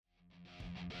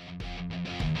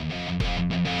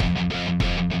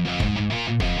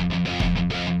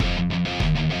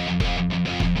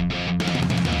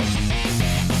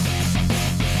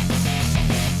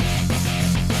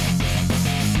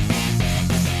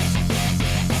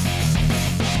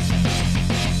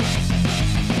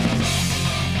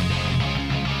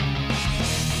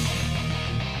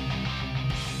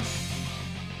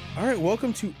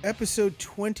welcome to episode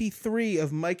 23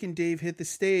 of Mike and Dave Hit the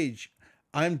Stage.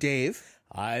 I'm Dave.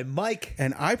 I'm Mike.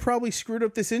 And I probably screwed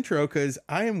up this intro because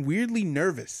I am weirdly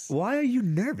nervous. Why are you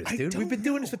nervous, dude? We've been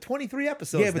doing this for 23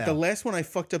 episodes Yeah, but now. the last one I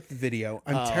fucked up the video.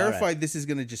 I'm terrified this is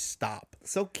going to just stop.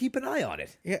 So keep an eye on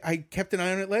it. Yeah, I kept an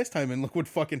eye on it last time and look what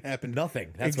fucking happened.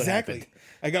 Nothing. That's exactly. what happened.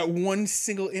 I got one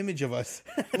single image of us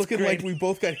looking like we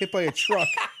both got hit by a truck.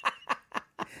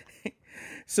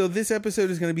 So this episode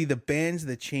is going to be the bands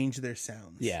that change their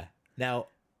sounds. Yeah. Now,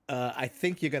 I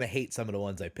think you're going to hate some of the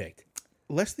ones I picked.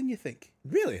 Less than you think.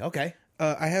 Really? Okay.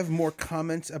 I have more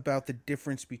comments about the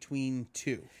difference between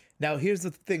two. Now, here's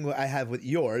the thing I have with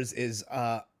yours is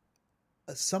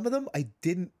some of them I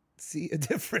didn't see a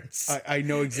difference. I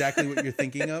know exactly what you're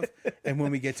thinking of, and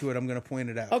when we get to it, I'm going to point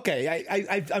it out. Okay,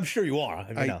 I'm sure you are.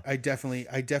 I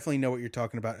definitely know what you're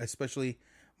talking about, especially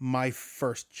my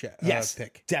first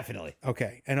pick. Definitely.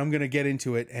 Okay, and I'm going to get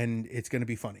into it, and it's going to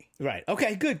be funny. Right.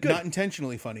 Okay. Good. Not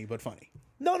intentionally funny, but funny.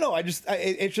 No.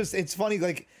 It's funny.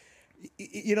 Like,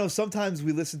 you know, sometimes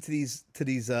we listen to these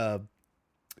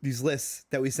lists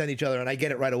that we send each other, and I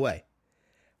get it right away.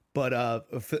 But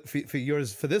for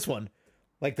yours, for this one,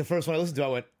 like the first one I listened to, I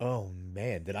went, "Oh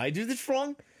man, did I do this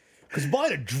wrong?" Because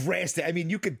mine are drastic. I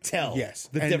mean, you could tell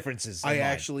the differences. I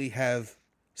actually have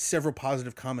several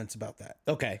positive comments about that.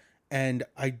 Okay, and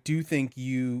I do think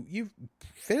you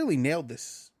fairly nailed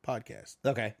this podcast.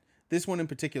 Okay, this one in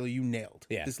particular, you nailed.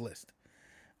 Yeah. This list.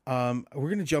 We're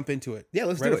gonna jump into it. Yeah,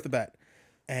 let's right do off it. the bat.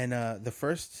 And the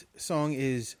first song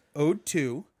is Ode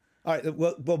to. All right.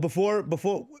 Well, before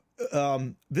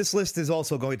this list is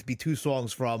also going to be two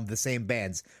songs from the same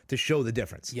bands to show the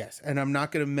difference. Yes, and I'm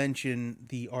not going to mention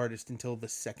the artist until the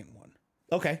second one.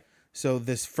 Okay. So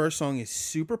this first song is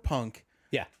super punk.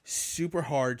 Yeah. Super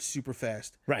hard, super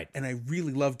fast. Right. And I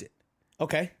really loved it.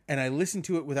 Okay. And I listened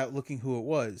to it without looking who it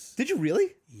was. Did you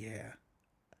really? Yeah.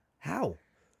 How?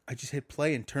 I just hit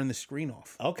play and turned the screen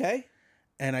off. Okay.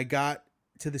 And I got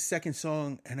to the second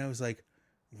song and I was like,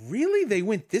 really? They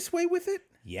went this way with it?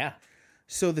 Yeah.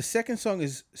 So the second song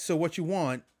is So What You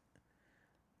Want.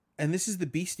 And this is the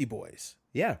Beastie Boys.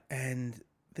 Yeah. And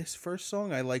this first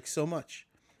song I like so much.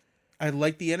 I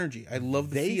like the energy. I love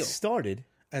the feel. They started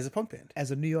as a punk band.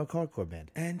 As a New York hardcore band.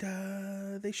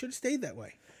 And they should have stayed that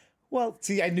way. Well,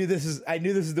 see, I knew this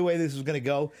is the way this was going to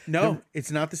go. No,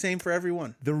 it's not the same for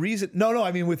everyone. The reason, no,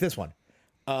 I mean with this one,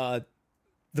 the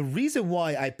reason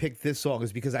why I picked this song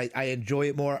is because I enjoy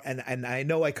it more, and I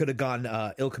know I could have gone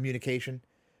Ill Communication.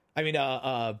 I mean,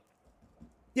 yeah,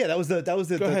 that was the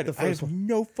Go ahead. the I first have one.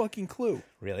 no fucking clue.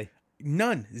 Really?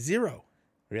 None. Zero.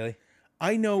 Really?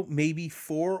 I know maybe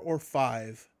 4 or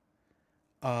 5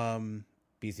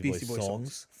 Beastie Boys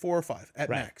songs. 4 or 5 at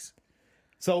Right. max.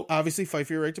 So Obviously, Fight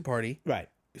for Your Right to Party. right,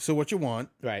 So What You Want.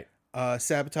 right,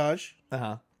 Sabotage.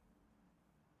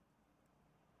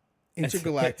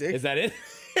 Intergalactic. Is that it?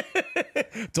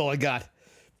 That's all I got.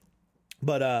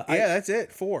 But yeah, that's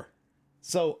it. 4.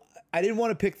 So I didn't want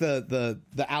to pick the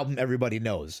album Everybody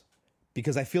Knows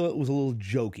because I feel it was a little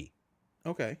jokey,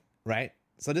 Okay. right?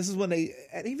 So this is when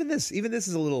and even this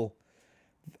is a little.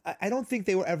 I don't think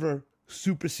they were ever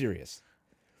super serious.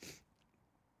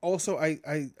 Also,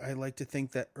 I like to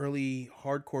think that early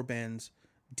hardcore bands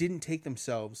didn't take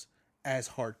themselves as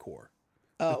hardcore.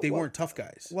 Like they weren't tough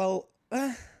guys. Well,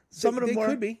 some of them they were.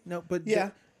 could be. No, but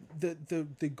Yeah.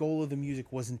 the goal of the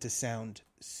music wasn't to sound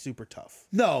super tough.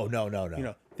 No. You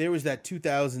know, there was that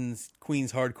 2000s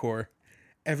Queens hardcore.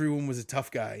 Everyone was a tough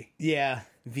guy. Yeah.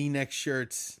 V-neck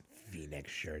shirts. V-neck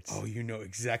shirts. Oh, you know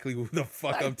exactly who the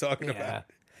fuck I'm talking about.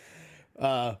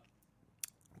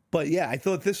 But yeah, I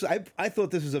thought this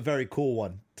was a very cool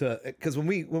one because when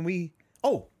we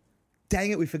oh,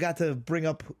 dang it, we forgot to bring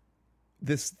up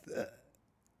this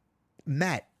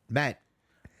Matt.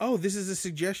 Oh, this is a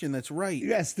suggestion. That's right.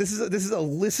 Yes, this is a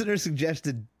listener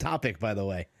suggested topic, by the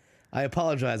way. I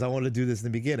apologize. I wanted to do this in the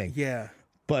beginning. Yeah.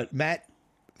 But Matt,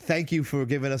 thank you for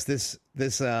giving us this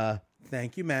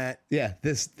Thank you, Matt. yeah,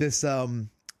 this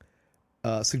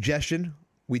suggestion.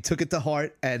 We took it to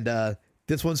heart, and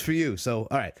this one's for you. So,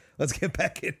 all right, let's get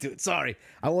back into it. Sorry,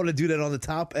 I want to do that at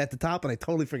the top, and I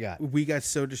totally forgot. We got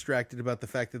so distracted about the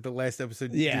fact that the last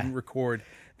episode Yeah. didn't record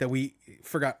that we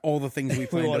forgot all the things we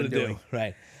planned on doing.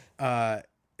 Right.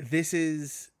 This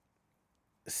is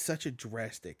such a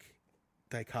drastic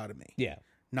dichotomy. Yeah.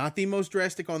 Not the most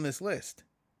drastic on this list.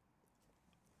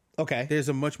 Okay. There's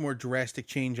a much more drastic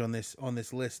change on this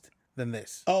list than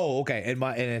this. Oh, okay. And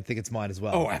I think it's mine as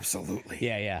well. Oh, absolutely.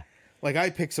 Yeah. Like I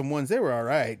picked some ones, they were all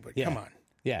right, but Yeah. come on.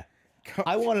 Yeah.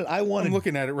 I wanted. I'm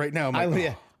looking at it right now. I'm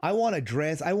like, I want a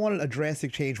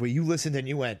drastic change where you listened and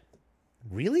you went,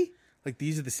 really? Like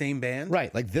these are the same band,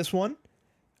 Right, like this one.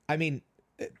 I mean,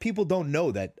 people don't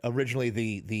know that originally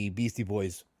the Beastie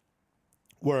Boys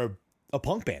were a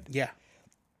punk band. Yeah,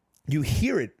 You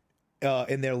hear it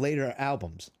in their later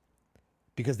albums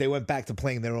because they went back to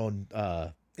playing their own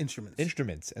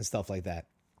instruments and stuff like that.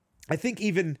 I think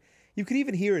even you could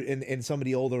even hear it in some of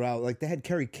the older out. Like they had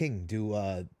Kerry King do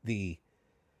the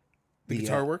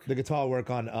guitar work. The guitar work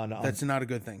on. That's not a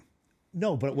good thing.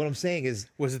 No, but what I'm saying is,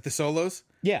 Was it the solos?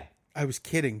 yeah, I was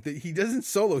kidding. He doesn't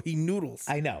solo. He noodles.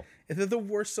 I know, And they're the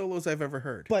worst solos I've ever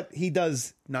heard. but he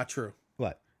does Not true.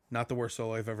 what? Not the worst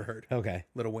solo I've ever heard. Okay,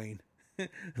 Lil Wayne.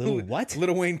 little what?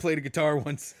 Lil Wayne played a guitar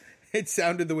once. It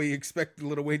sounded the way you expect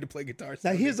Lil Wayne to play guitar.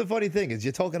 Now here's the funny thing: is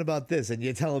you're talking about this and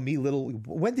you're telling me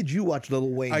When did you watch Lil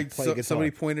Wayne play guitar?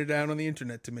 Somebody pointed it out on the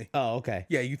internet to me. Oh, okay.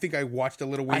 Yeah, you think I watched a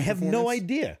Lil Wayne I have no performance?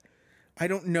 idea. I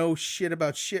don't know shit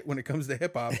about shit when it comes to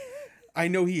hip hop. I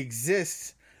know he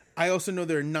exists. I also know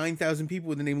there are 9,000 people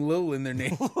with the name Lil in their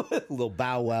name. Little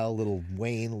Bow Wow, little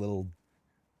Wayne, little.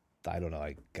 I don't know.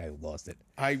 I lost it.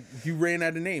 You ran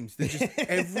out of names. They're just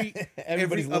every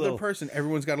Everybody's other Lil. person.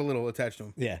 Everyone's got a little attached to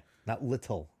him. Yeah, not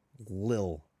little,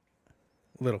 Lil.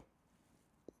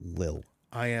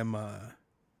 I am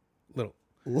little.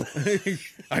 Lil.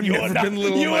 I've never been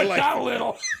little in my life. not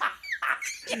little.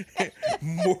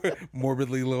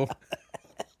 Morbidly little.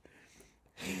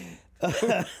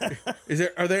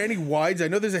 Are there any wides? I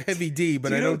know there's a heavy D,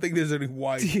 but I don't think there's any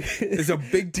wides. There's a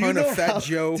big ton of Fat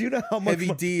Joe, do you know how much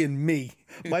Heavy D, and me.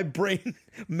 My brain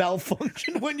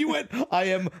malfunctioned when you went, I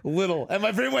am little. And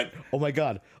my brain went, oh my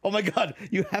God,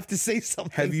 you have to say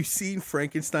something. Have you seen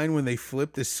Frankenstein when they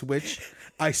flip the switch?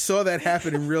 I saw that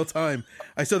happen in real time.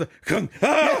 I saw the kung.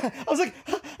 Ah! I was like,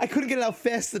 I couldn't get it out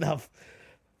fast enough.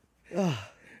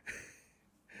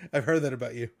 I've heard that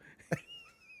about you.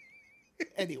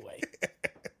 Anyway.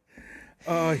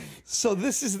 Oh, So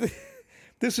this is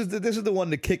the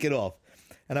one to kick it off.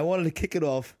 And I wanted to kick it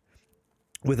off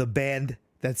with a band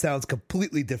that sounds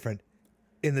completely different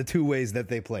in the two ways that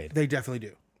they played. they definitely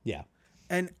do. Yeah.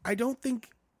 And I don't think,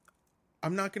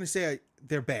 I'm not going to say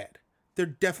they're bad. They're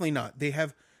definitely not. They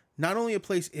have not only a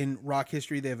place in rock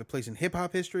history, they have a place in hip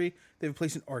hop history, they have a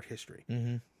place in art history.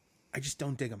 Mm-hmm. I just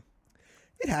don't dig them.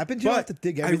 It happens. You don't have to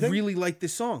dig everything. I really like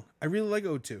this song. I really like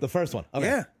Ode To. The first one. Okay.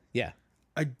 Yeah. Yeah.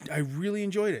 I really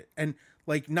enjoyed it. And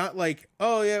like, not like,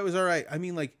 oh yeah, it was all right. I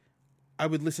mean, like, I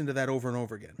would listen to that over and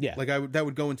over again. Yeah. Like that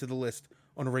would go into the list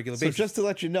on a regular So basis. just to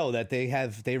let you know that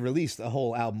they released a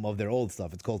whole album of their old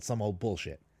stuff. It's called Some Old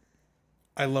Bullshit.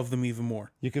 I love them even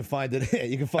more. You can find it.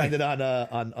 You can find it on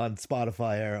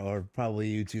Spotify or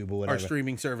probably YouTube or whatever. Our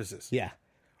streaming services. Yeah.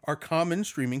 Our common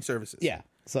streaming services. Yeah.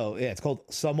 So yeah, it's called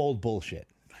Some Old Bullshit.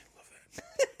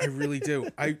 I really do.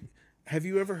 Have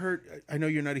you ever heard? I know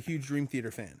you're not a huge Dream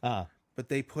Theater fan, but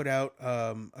they put out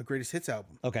a greatest hits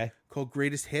album. Okay. Called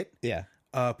Greatest Hit. Yeah.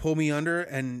 Pull Me Under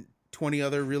and 20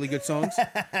 other really good songs.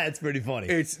 That's pretty funny.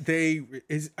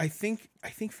 I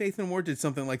think Faith No More did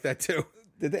something like that too.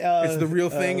 Did they, It's The Real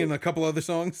Thing and a couple other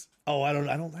songs. Oh, I don't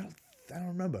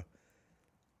remember.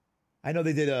 I know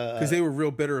they did because they were real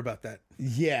bitter about that.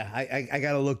 Yeah, I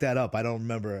got to look that up. I don't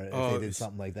remember if they did it's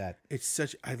something like that. It's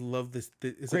such. I love this.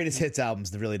 It's Greatest hits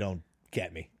albums that really don't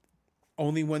get me.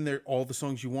 only when they're all the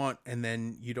songs you want, and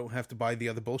then you don't have to buy the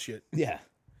other bullshit. Yeah.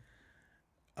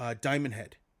 Diamond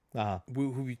Head, who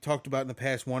we talked about in the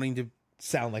past, wanting to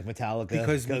Sound like Metallica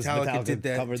because Metallica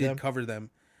did cover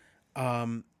them.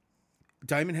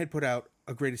 Diamond Head put out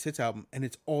a greatest hits album, and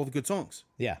it's all the good songs.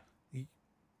 Yeah.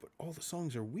 But all the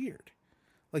songs are weird.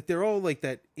 Like they're all like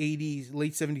that 80s,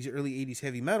 late 70s, early 80s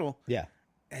heavy metal. Yeah.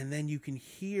 And then you can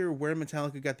hear where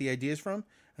Metallica got the ideas from,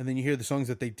 and then you hear the songs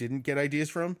that they didn't get ideas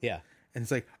from. Yeah. And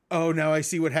it's like, oh, now I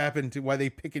see what happened to why they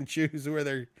pick and choose where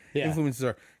their influences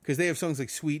are. Because they have songs like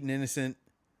Sweet and Innocent.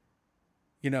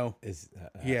 You know,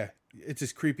 yeah, it's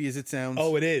as creepy as it sounds.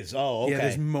 Oh, it is. Oh, okay. Yeah,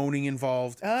 there's moaning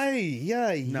involved.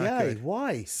 Good.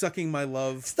 Why? Sucking My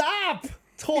Love. Stop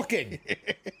talking.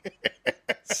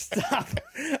 Stop.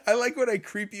 I like when I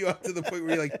creep you up to the point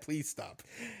where you're like, please stop.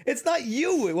 It's not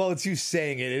you. Well, it's you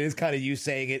saying it. It is kind of you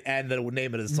saying it and the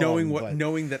name of the song.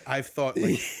 Knowing that I've thought,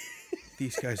 like,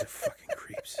 these guys are fucking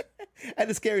creeps. And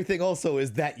the scary thing also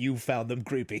is that you found them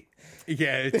creepy.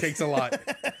 Yeah, it takes a lot.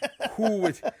 Who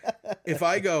would, if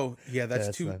I go, yeah,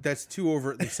 that's too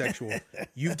overtly sexual.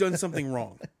 You've done something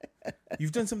wrong.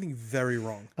 You've done something very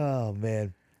wrong. Oh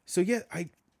man. So yeah,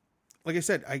 like I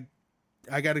said,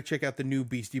 I got to check out the new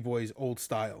Beastie Boys old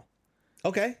style.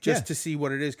 Okay. Just to see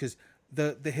what it is, because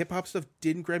the hip hop stuff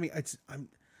didn't grab me.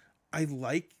 I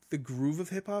like the groove of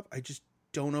hip hop. I just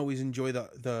don't always enjoy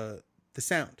the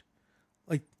sound.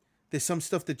 Like There's some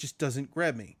stuff that just doesn't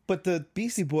grab me. But the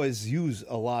Beastie Boys use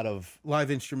a lot of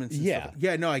Live instruments. And Yeah. stuff.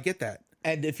 Yeah. No, I get that.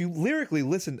 and if you lyrically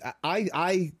listen,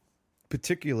 I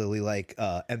particularly like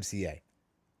MCA.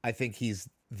 I think he's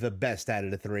the best out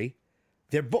of the three.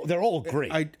 They're all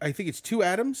great. I think it's two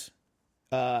Adams.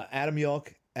 Adam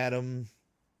York, Adam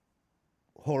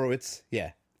Horowitz,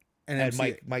 yeah, And and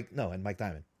MCA. and Mike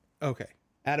Diamond. Okay.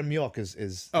 Adam York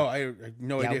is Oh, I have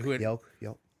no idea who it. Yelk.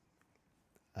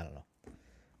 I don't know.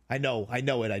 I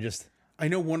know it. I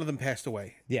know one of them passed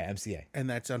away, MCA. and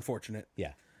that's unfortunate.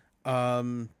 Yeah.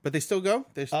 But they still go.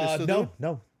 They're still doing?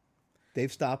 No,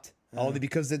 they've stopped only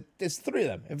because it's three of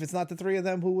them. If it's not the three of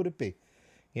them, who would it be?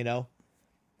 You know.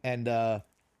 And what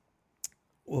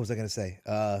was I going to say?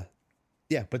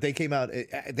 Yeah, but they came out.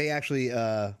 They actually,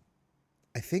 I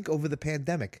think, over the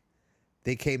pandemic,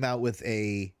 they came out with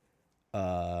a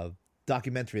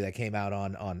documentary that came out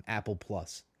on Apple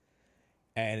Plus,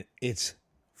 and it's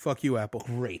Fuck you, Apple.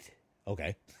 great.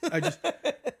 Okay.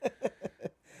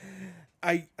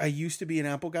 I used to be an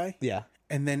Apple guy, Yeah.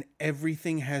 and then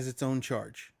everything has its own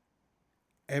charge.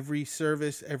 Every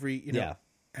service, Yeah.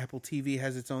 Apple TV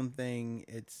has its own thing.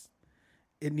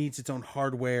 It needs its own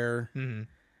hardware, and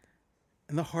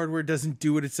the hardware doesn't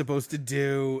do what it's supposed to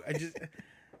do.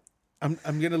 I'm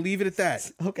gonna leave it at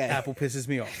that. Okay. Apple pisses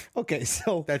me off. Okay.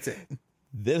 So That's it.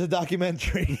 there's a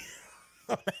documentary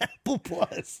on Apple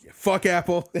Plus. Fuck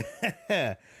Apple.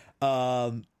 I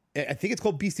think it's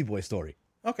called Beastie Boy Story.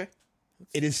 Okay.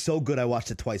 It is so good. I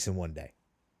watched it twice in one day.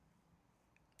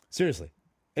 Seriously.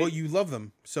 Well, you love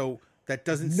them, so that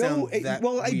doesn't No, sound that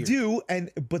well, I weird. do,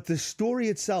 but the story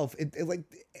itself, like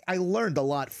I learned a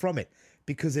lot from it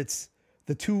because it's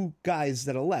the two guys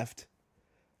that are left,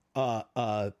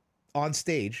 on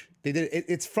stage. They did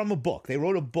it's from a book. They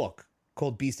wrote a book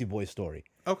called Beastie Boy Story,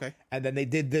 Okay. and then they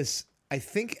did this. I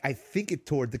think it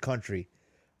toured the country,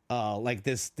 like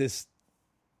this.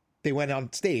 They went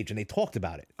on stage and they talked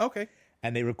about it, Okay.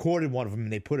 and they recorded one of them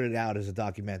and they put it out as a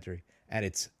documentary, and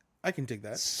it's I can dig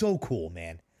that. so cool,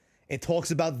 man. It talks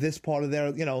about this part of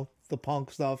their, the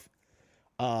punk stuff.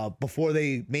 Before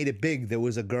they made it big, there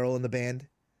was a girl in the band.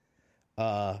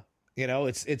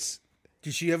 It's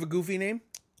Did she have a goofy name?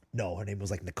 no, her name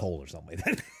was like Nicole or something like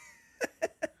that.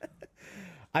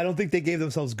 I don't think they gave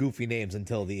themselves goofy names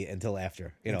until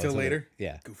after. Until later?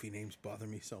 Yeah. Goofy names bother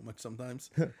me so much sometimes.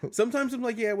 Sometimes I'm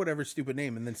like, yeah, whatever, stupid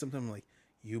name. And then sometimes I'm like,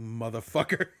 you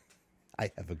motherfucker.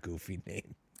 I have a goofy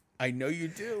name, I know you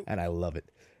do. and I love it.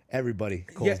 Everybody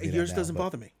calls Yeah, me that yours now, doesn't but-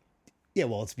 bother me. Yeah,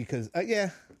 well, it's because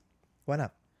why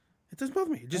not? It doesn't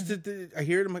bother me. Just I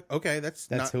hear it, I'm like, okay,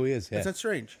 that's not, who he is. Yeah, That's not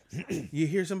strange. You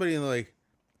hear somebody and they're like,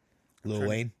 Lil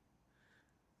Wayne.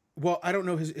 well, I don't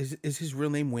know is his real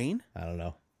name Wayne? I don't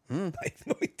know. I have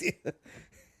no idea.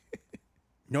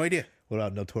 No idea. What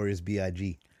about Notorious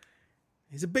B.I.G.?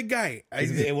 He's a big guy.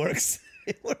 It works.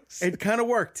 It works. It kind of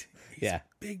worked. He's Yeah. a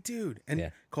big dude. And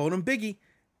Yeah. calling him Biggie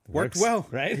worked Works, well.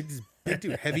 right? He's a big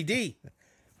dude. Heavy D.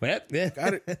 Well, yeah.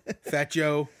 Got it. Fat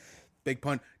Joe. Big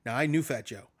pun. Now, I knew Fat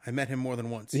Joe. I met him more than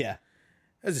once. Yeah.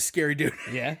 That was a scary dude.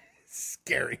 Yeah.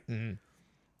 Scary.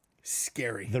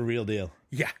 Scary. The real deal.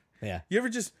 Yeah. Yeah. You ever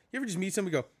just meet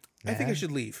somebody and go, I think I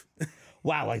should leave.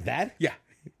 Wow, like that? Yeah.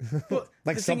 Well,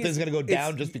 Like the thing something's is, gonna go down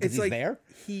it's- just because it's he's like there?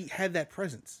 He had that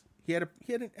presence. He had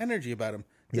an energy about him.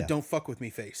 The Yeah. don't fuck with me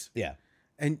face. Yeah.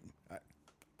 And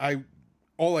I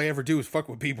all I ever do is fuck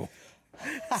with people.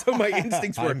 So my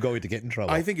instincts were I'm going to get in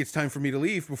trouble. I think it's time for me to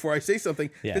leave before I say something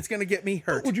Yeah. that's going to get me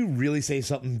hurt. Would you really say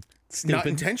something stupid? Not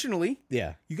intentionally.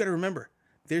 Yeah. You got to remember,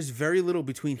 there's very little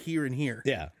between here and here.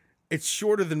 Yeah. It's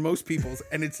shorter than most people's,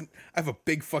 and I have a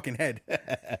big fucking head.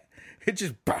 It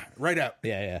just right out.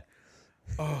 Yeah, yeah.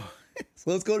 Oh. So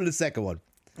let's go to the second one.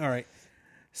 All right.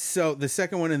 So the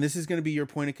second one, and this is going to be your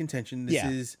point of contention. This Yeah.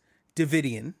 is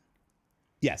Davidian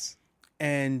Yes.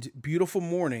 and Beautiful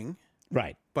Morning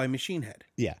Right. by Machine Head.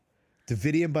 Yeah.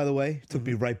 Davidian, by the way, took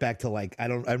me right back to like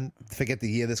I forget the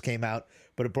year this came out,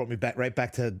 but it brought me right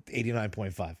back to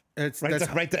 89.5.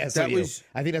 Right to SOU.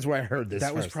 I think that's where I heard this.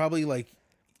 That was first. probably like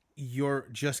you're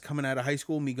just coming out of high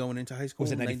school, me going into high school.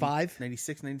 Was it 95?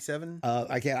 96, 97?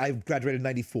 I graduated in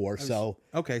 94, so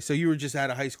Okay, so you were just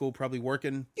out of high school, probably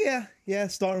working. yeah,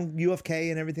 starting UFK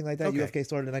and everything like that. Okay. UFK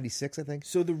started in 96, I think.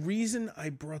 So the reason I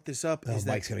brought this up is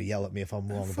Mike's gonna yell at me if I'm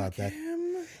wrong about that. him.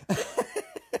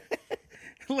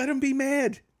 Let him be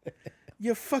mad.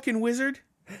 You fucking wizard.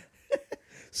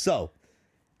 So,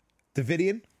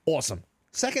 Davidian, awesome.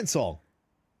 Second song,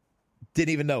 didn't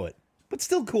even know it, but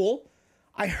still cool.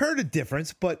 I heard a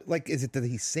difference, but like, is it that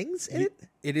he sings in it?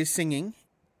 It is singing.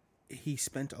 He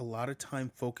spent a lot of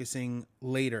time focusing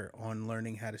later on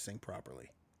learning how to sing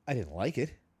properly. I didn't like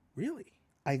it. Really?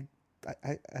 I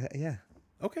Yeah.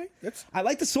 Okay, that's I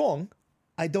like the song.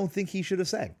 I don't think he should have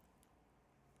sang.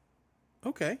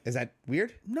 okay. Is that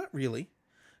weird? Not really,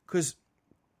 because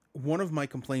one of my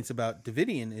complaints about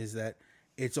Davidian is that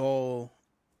it's all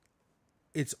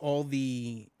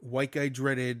the white guy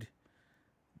dreaded,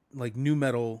 like new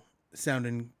metal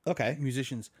sounding Okay.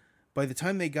 musicians. By the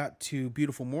time they got to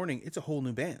Beautiful Morning, it's a whole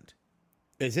new band.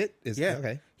 Is it? Yeah.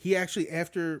 Okay. He actually,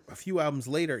 after a few albums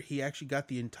later, he actually got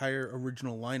the entire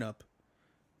original lineup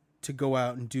to go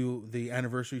out and do the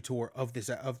anniversary tour of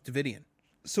Davidian.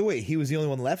 So wait, he was the only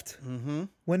one left? Mm-hmm.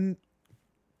 When?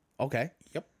 Okay.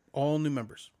 Yep. All new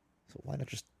members. So why not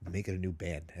just make it a new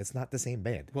band? It's not the same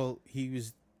band. Well, he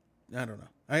was, I don't know.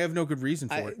 I have no good reason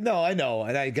for it. No, I know.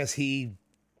 And I guess he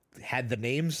had the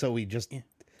name, so he just...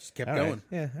 Just kept All right. going.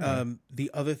 Yeah, all right. The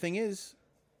other thing is,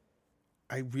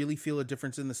 I really feel a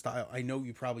difference in the style. I know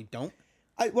you probably don't.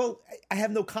 I have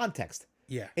no context.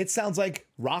 Yeah. It sounds like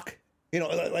rock.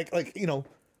 Like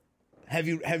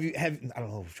heavy. I don't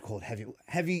know what you call it.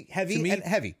 Heavy, To me, and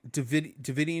heavy.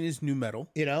 Davidian is new metal.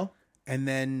 You know? And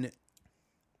then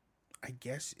I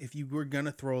guess if you were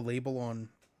gonna throw a label on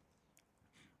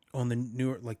the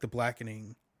newer, like the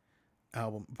Blackening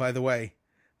album. By the way,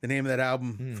 the name of that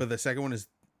album for the second one is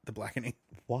The Blackening.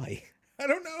 Why? I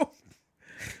don't know.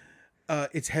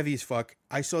 It's heavy as fuck.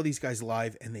 I saw these guys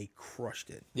live and they crushed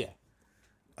it. Yeah.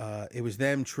 It was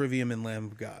them, Trivium, and Lamb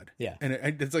of God. Yeah. And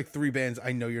it's like three bands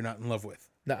I know you're not in love with.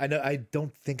 No, I know. I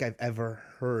don't think I've ever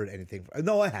heard anything.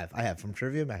 No, I have from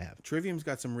Trivium. I have. Trivium's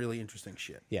got some really interesting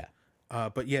shit. Yeah.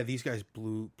 But yeah, these guys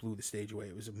blew the stage away.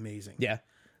 It was amazing. Yeah.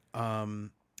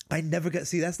 I never got.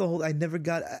 See, that's the whole. I never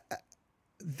got.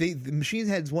 The Machine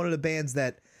Head's one of the bands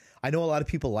that I know a lot of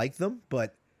people like them,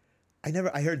 but I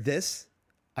heard this.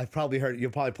 I've probably heard.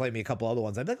 You'll probably play me a couple other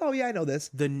ones. I'm like, oh yeah, I know this.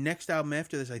 The next album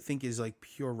after this, I think, is like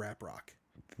pure rap rock.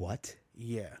 What?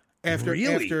 Yeah. After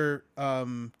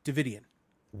Davidian.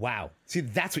 Wow. See,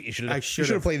 that's what you should have. I You should've.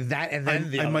 should have played that and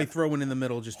then the I other. might throw one in the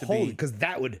middle just to Holy, be. because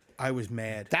that would I was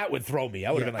mad. throw me.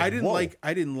 I would have been like, I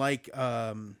didn't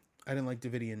whoa. I didn't like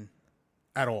Davidian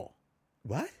at all.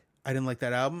 What? I didn't like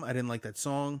that album. I didn't like that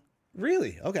song.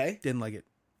 Really? Okay. Didn't like it.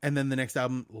 And then the next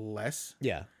album, less.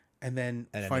 Yeah. And then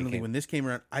then they finally, came. when this came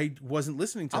around, I wasn't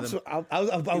listening to them. I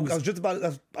was just about.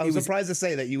 I was was- surprised to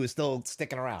say that you were still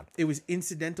sticking around. It was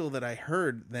incidental that I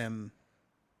heard them.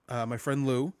 My friend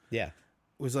Lou Yeah.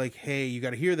 was like, "Hey, you got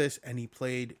to hear this," and he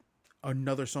played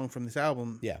another song from this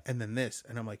album. Yeah. And then this,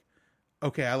 and I'm like,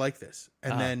 "Okay, I like this."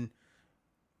 And Uh-huh. then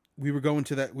we were going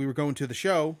to the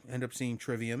show. End up seeing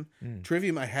Trivium.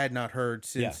 Trivium I had not heard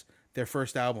since their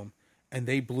first album, and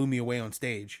they blew me away on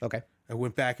stage. Okay. I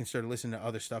went back and started listening to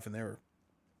other stuff, and they were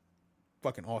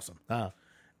fucking awesome. Uh-huh.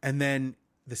 And then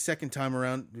the second time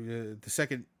around, the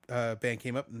second band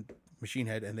came up, Machine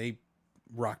Head, and they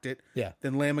rocked it. Yeah.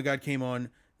 Then Lamb of God came on.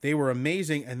 They were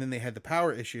amazing, and then they had the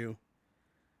power issue.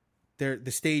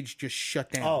 The stage just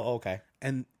shut down. Oh, okay.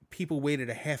 And people waited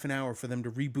a half an hour for them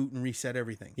to reboot and reset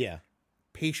everything. Yeah.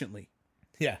 Patiently.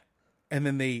 Yeah. And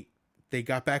then they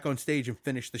got back on stage and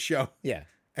finished the show Yeah.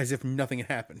 as if nothing had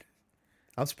happened.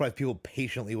 I'm surprised people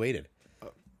patiently waited.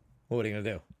 What are you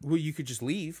gonna do? Well, you could just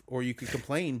leave or you could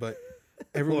complain, but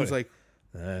everyone's like,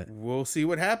 we'll see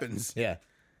what happens. Yeah.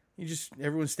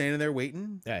 Everyone's standing there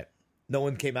waiting. All right. No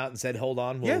one came out and said, "Hold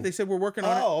on." Yeah, they said we're working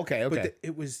on it. Oh, okay, okay.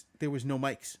 But there was no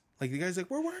mics. Like the guy's like,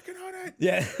 we're working on it.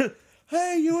 Yeah.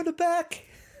 Hey, you in the back?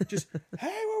 Just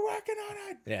hey, we're working on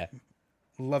it. Yeah.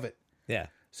 Love it. Yeah.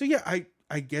 So yeah,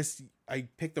 I guess I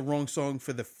picked the wrong song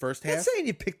for the first I'm half. not saying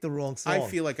you picked the wrong song. I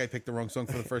feel like I picked the wrong song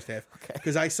for the first half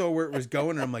because I saw where it was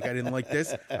going, and I'm like, I didn't like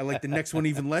this. I like the next one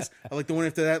even less. I like the one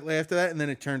after that, and then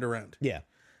it turned around. Yeah.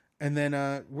 And then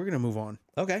we're gonna move on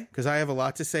Okay. because I have a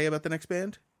lot to say about the next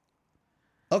band.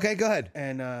 Okay, go ahead.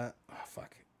 And oh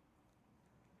fuck.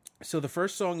 So the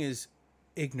first song is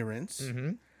 "Ignorance,"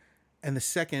 and the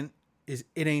second is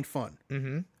 "It Ain't Fun."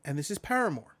 And this is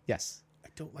Paramore. Yes. I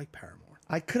don't like Paramore.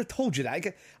 I could have told you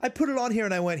that. I put it on here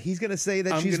and I went, he's going to say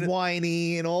that she's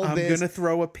whiny and all I'm this. gonna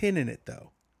throw a pin in it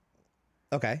though.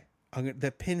 Okay.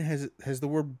 That pin has the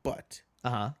word "but."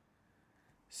 Uh-huh.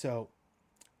 So,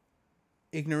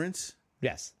 "Ignorance"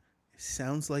 Yes.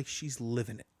 sounds like she's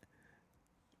living it.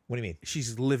 What do you mean?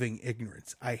 She's living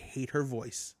ignorance. I hate her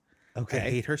voice. Okay. I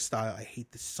hate her style. I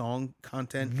hate the song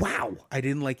content. Wow. I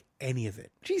didn't like any of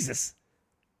it. Jesus.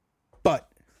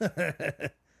 But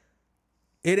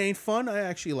 "It Ain't Fun" I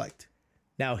actually liked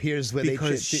Now, here's where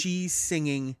because they... she's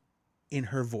singing in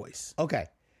her voice. Okay.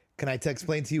 Can I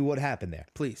explain to you what happened there?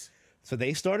 Please. So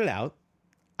they started out,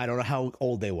 I don't know how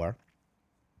old they were.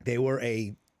 They were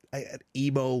an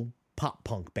emo pop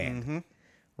punk band,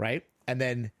 right? And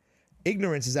then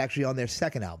Ignorance is actually on their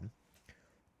second album.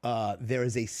 There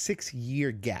is a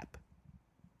 6-year gap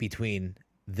between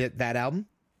that album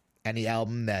and the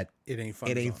album that It Ain't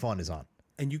Fun. Fun is on.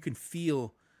 And you can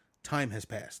feel time has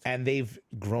passed. And they've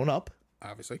grown up,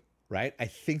 Obviously. right? I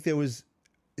think there is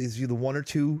either 1 or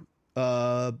 2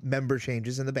 member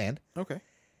changes in the band. Okay.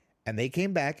 And they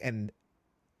came back and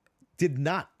did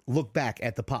not look back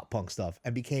at the pop punk stuff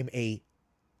and became a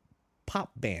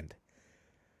pop band.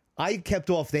 I kept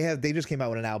off. They just came out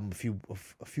with an album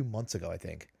a few months ago, I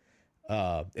think,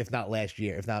 if not last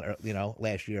year,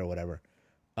 last year or whatever.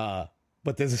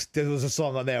 But there was a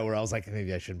song on there where I was like,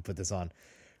 maybe I shouldn't put this on,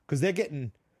 because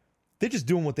they're just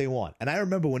doing what they want. And I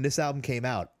remember when this album came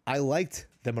out, I liked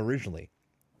them originally,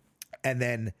 and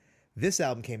then this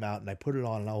album came out, and I put it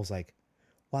on, and I was like,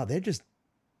 wow, they're just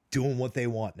doing what they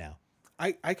want now.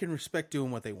 I can respect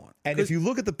doing what they want. And if you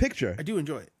look at the picture, I do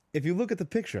enjoy it. if you look at the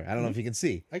picture, I don't know if you can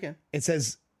see. I can. It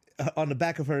says on the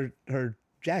back of her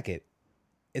jacket,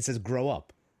 it says "grow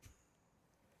up."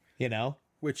 You know,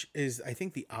 Which is, I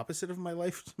think, the opposite of my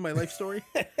life story.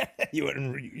 you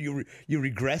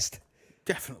regressed.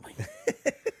 Definitely.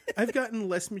 I've gotten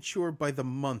less mature by the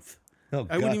month. Oh,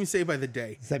 I wouldn't even say by the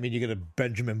day. Does that mean you're gonna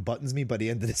Benjamin Buttons me by the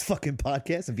end of this fucking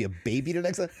podcast and be a baby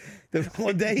the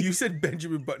one day? You said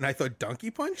Benjamin Button. I thought Donkey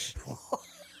Punch.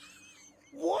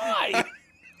 Why?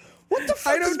 What the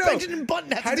fuck I don't does know. Benjamin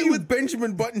Button have How to do do you with?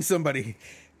 Benjamin Button somebody?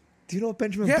 Do you know what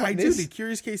Benjamin Yeah, Button I do. is? The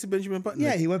Curious Case of Benjamin Button.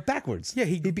 Yeah, he went backwards. Yeah,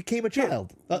 he became a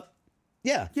child.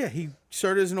 Yeah. Yeah, he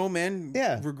started as an old man.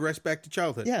 Yeah. Regressed back to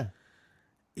childhood. Yeah.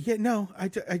 Yeah. No,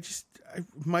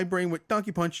 my brain went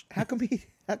Donkey Punch. How come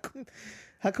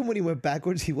when he went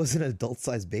backwards, he wasn't an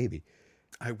adult-sized baby?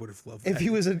 I would have loved that. If he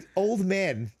was an old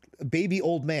man, a baby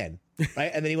old man,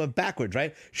 right, and then he went backwards,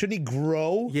 right? Shouldn't he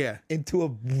grow? Yeah. Into a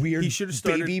weird He should have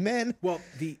started baby man? Well,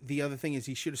 the other thing is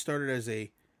he should have started as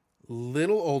a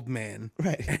little old man,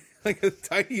 Right. like a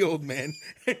tiny old man,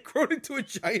 and grown into a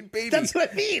giant baby. That's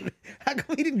what I mean. How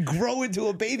come he didn't grow into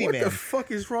a baby what man? the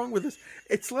fuck is wrong with us?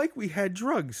 It's like we had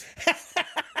drugs.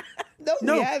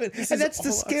 No, we haven't. this And is that's the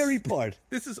all scary us. part.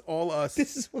 This is all us.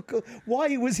 This is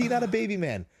why was he not a baby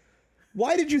man?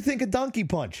 Why did you think of Donkey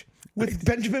Punch with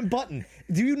Benjamin Button?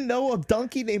 Do you know a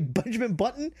donkey named Benjamin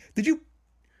Button? Did you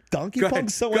donkey punk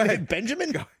someone named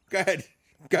Benjamin? Go ahead.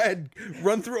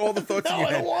 Run through all the thoughts No, you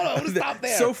I had. don't want to. I want to stop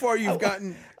there. So far, you've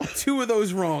gotten 2 of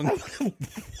those wrong.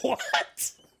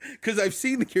 What? Because I've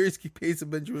seen the Curious Case of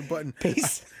Benjamin Button.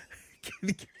 Pace?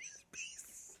 The Curious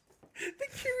Base.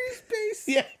 The Curious Base.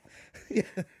 Yeah.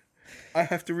 Yeah. I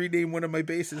have to rename one of my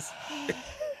bases.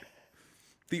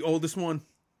 The oldest one.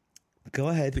 Go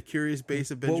ahead. The Curious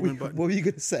Base of Benjamin Button. What were you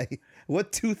going to say?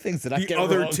 What 2 things did I The get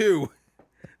other wrong? 2.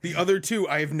 The other 2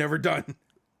 I have never done.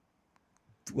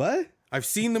 What? I've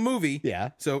seen the movie.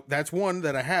 Yeah. So that's one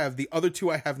that I have. The other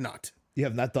 2 I have not. You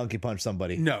have not donkey punched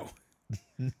somebody. No.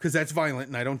 Because that's violent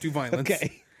and I don't do violence.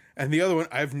 Okay. And the other one,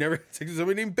 I've never had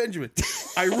somebody named Benjamin.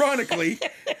 Ironically,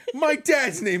 my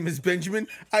dad's name is Benjamin.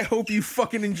 I hope you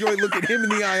fucking enjoy looking him in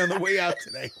the eye on the way out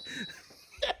today.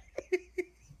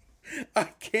 I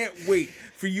can't wait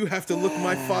for you have to look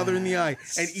my father in the eye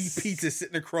and eat pizza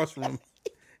sitting across from him.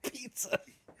 Pizza.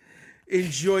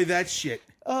 Enjoy that shit.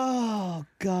 Oh,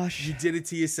 gosh. You did it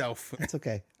to yourself. It's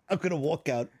okay. I'm going to walk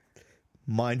out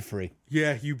mind free.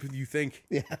 Yeah, you think.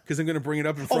 Yeah. Because I'm going to bring it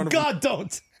up in Oh, front of him. God,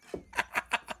 don't.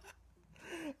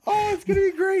 Oh, it's going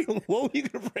to be great. What were you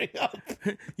going to bring up?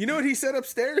 You know what he said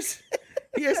upstairs?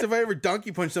 He asked if I ever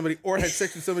donkey punched somebody or had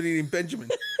sex with somebody named Benjamin.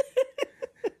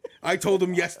 I told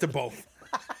him yes to both.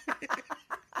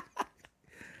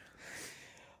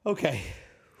 Okay.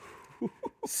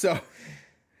 So,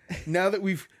 now that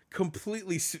we've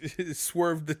completely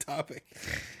swerved the topic,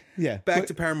 Yeah. back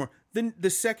to Paramore. Then the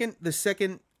second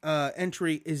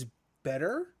entry is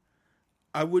better.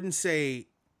 I wouldn't say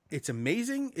it's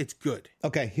amazing. It's good,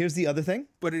 Okay, here's the other thing.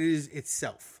 but it is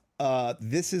itself.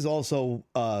 This is also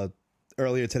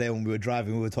earlier today when we were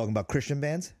driving, we were talking about Christian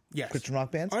bands. Yes. Christian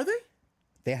rock bands. Are they?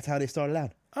 That's how they started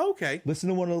out. Okay. Listen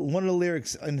to one of the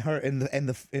lyrics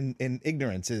in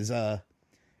Ignorance is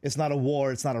it's not a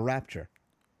war, it's not a rapture.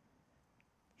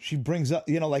 She brings up,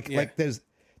 like there's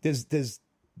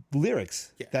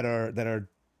lyrics that are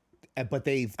but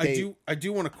they I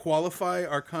do want to qualify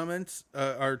our comments,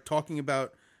 our talking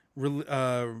about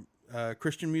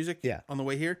Christian music on the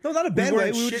way here. No, not a bad we way.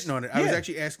 weren't We were shitting just- on it. I was yeah.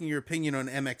 actually asking your opinion on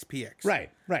MXPX.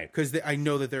 Right. Because I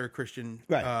know that they're a Christian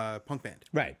punk band.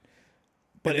 Right.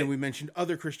 But then we mentioned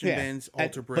other Christian bands,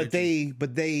 Alter Bridge.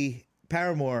 But they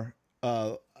Paramore.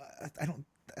 I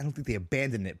don't think they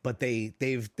abandoned it, but they've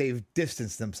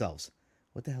distanced themselves.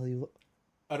 What the hell are you?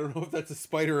 I don't know if that's a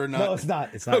spider or not. No, it's not.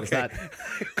 It's not. Okay. It's not.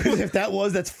 Because if that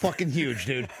was, that's fucking huge,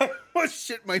 dude. Oh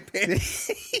shit, my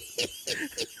pants.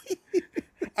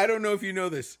 I don't know if you know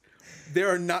this. There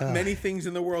are not many things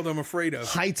in the world I'm afraid of.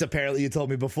 Heights, apparently, you told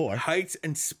me before. Heights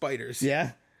and spiders.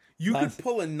 Yeah. You could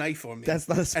pull a knife on me. That's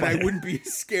not a spider. And I wouldn't be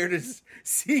as scared as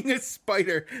seeing a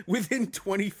spider within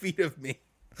 20 feet of me.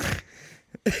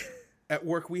 At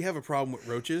work, we have a problem with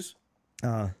roaches.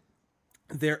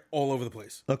 They're all over the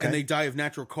place. Okay. And they die of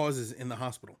natural causes in the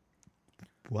hospital.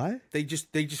 What? They just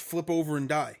flip over and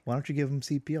die. Why don't you give them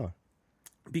CPR?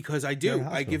 Because I do.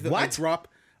 I give them. What?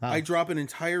 I drop an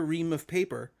entire ream of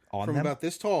paper On from them? about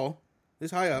this tall,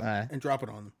 this high up, Alright. and drop it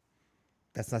on them.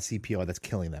 That's not CPR. That's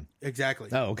killing them. Exactly.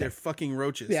 Oh, okay. They're fucking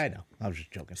roaches. Yeah, I know. I was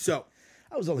just joking. So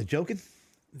I was only joking.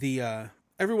 the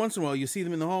every once in a while you see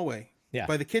them in the hallway. Yeah.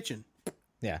 By the kitchen,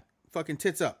 Yeah. fucking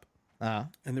tits up. Uh-huh.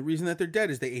 And the reason that they're dead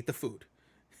is they ate the food.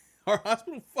 Our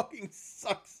hospital fucking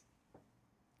sucks.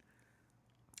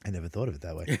 I never thought of it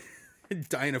that way.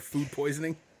 Dying of food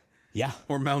poisoning Yeah.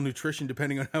 or malnutrition,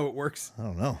 depending on how it works. I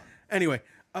don't know. Anyway,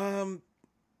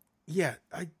 yeah,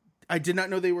 I did not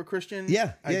know they were Christian.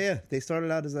 Yeah. They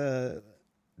started out as a...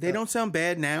 They don't sound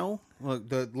bad now. Look,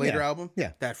 the later Yeah, album.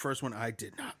 yeah. That first one I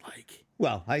did not like.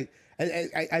 Well, I've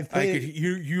I played... could,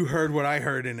 you heard what I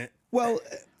heard in it. Well,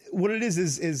 what it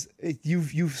is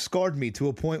you've scarred me to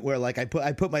a point where like I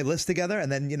put my list together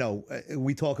and then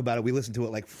we talk about it. We listen to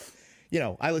it like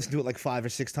I listen to it like 5 or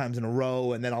 6 times in a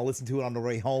row, and then I'll listen to it on the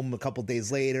way home a couple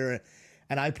days later.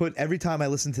 And I put every time I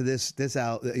listen to this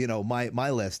out my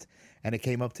list, and it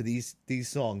came up to these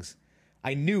songs.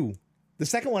 I knew the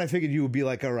second one I figured you would be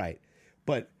like all right,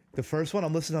 but the first one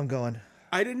I'm listening, I'm going.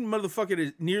 I didn't motherfuck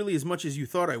it nearly as much as you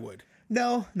thought I would.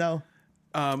 No.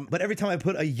 But every time I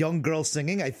put a young girl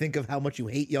singing, I think of how much you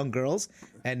hate young girls,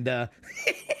 and I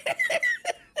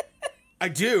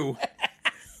do,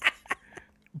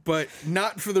 but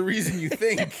not for the reason you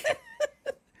think.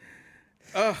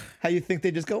 how you think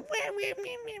they just go "Meow, meow,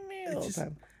 meow, meow, meow" all the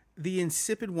time. The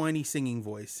insipid, whiny singing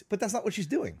voice. But that's not what she's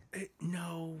doing.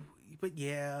 No, but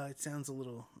yeah, it sounds a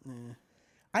little.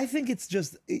 I think it's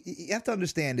just you have to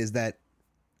understand is that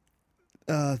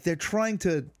they're trying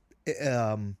to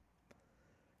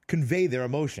convey their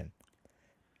emotion,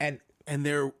 and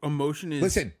their emotion is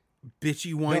listen,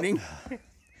 bitchy whining.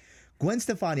 Gwen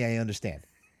Stefani, I understand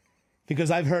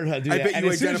because I've heard her do I that. bet And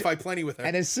you as soon as- identify plenty with her.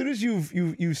 And as soon as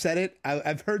you said it,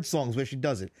 I've heard songs where she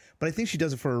does it, but I think she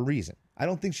does it for a reason. I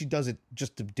don't think she does it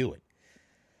just to do it.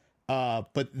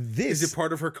 But this is it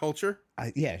part of her culture?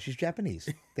 yeah, she's Japanese.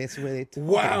 That's the way they.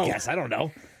 Wow. I guess I don't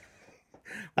know.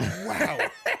 Wow.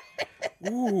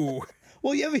 Ooh.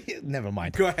 Well, you ever never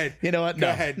mind. Go ahead. You know what? Go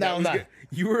No, ahead. no, That I'm was not. good.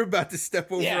 You were about to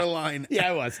step over Yeah. a line. Yeah,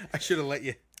 I was. I should have let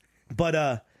you. But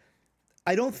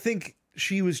I don't think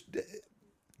she was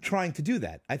trying to do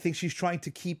that. I think she's trying to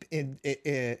keep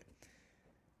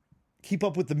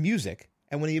up with the music,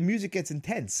 and when the music gets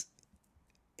intense,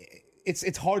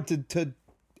 it's hard to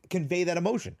convey that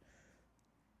emotion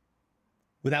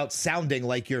without sounding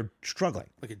like you're struggling.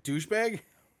 Like a douchebag?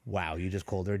 Wow, you just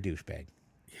called her a douchebag.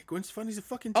 Yeah, Gwen Stefani's a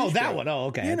fucking douchebag. Oh, that one. Oh,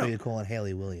 okay. You I know, thought you were calling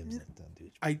Haley Williams a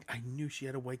douchebag. I knew she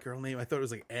had a white girl name. I thought it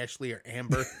was like Ashley or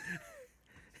Amber.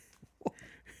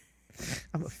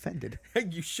 I'm offended.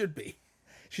 You should be.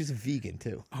 She's a vegan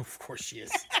too. Oh, of course she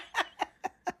is.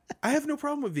 I have no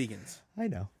problem with vegans. I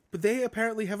know. But they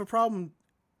apparently have a problem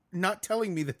not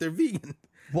telling me that they're vegan.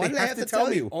 Why do they have to tell tell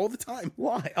me you? all the time.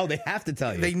 Why? Oh, they have to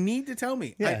tell you. They need to tell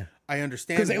me. Yeah. I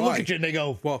understand Because they why. look at you and they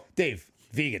go, Well, Dave,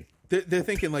 vegan. They're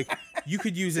thinking like, you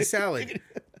could use a salad.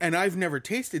 And I've never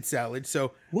tasted salad,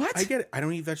 so What? I get it. I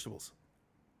don't eat vegetables.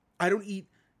 I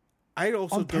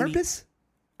also On don't eat- purpose?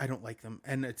 I don't like them.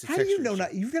 And it's a How do you texture know issue.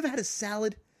 not? You've never had a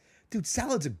salad? Dude,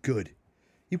 salads are good.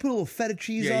 You put a little feta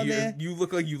cheese Yeah, on there. you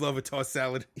look like you love a tossed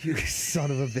salad. You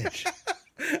son of a bitch.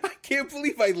 I can't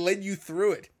believe I led you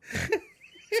through it.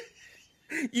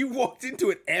 You walked into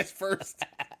it ass first.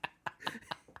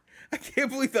 I can't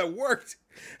believe that worked.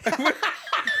 I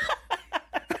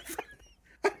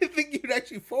didn't think you'd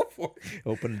actually fall for it.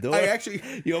 Open the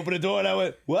door. You open the door and I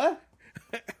went, what?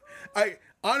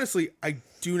 Honestly, I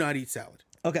do not eat salad.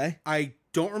 Okay. I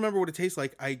don't remember what it tastes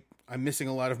like. I'm missing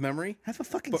a lot of memory. Have a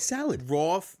fucking salad.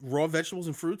 Raw vegetables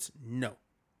and fruits? No.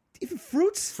 Even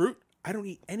fruits? Fruit? I don't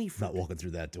eat any fruit. Not walking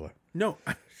through that door. No.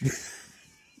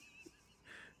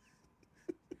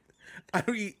 I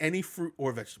don't eat any fruit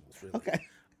or vegetables, really. Okay.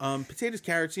 Potatoes,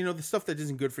 carrots, the stuff that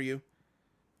isn't good for you.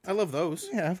 I love those.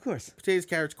 Yeah, of course. Potatoes,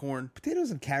 carrots, corn.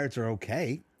 Potatoes and carrots are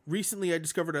okay. Recently, I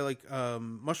discovered I like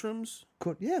mushrooms.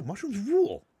 Yeah, mushrooms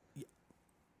rule.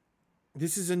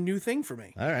 This is a new thing for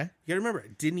me. All right. You gotta remember,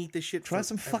 I didn't eat this shit. Try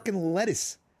some fucking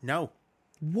lettuce. No.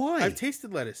 Why? I've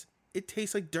tasted lettuce. It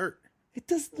tastes like dirt. It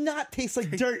does not taste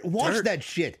like dirt. Wash dirt. that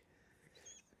shit.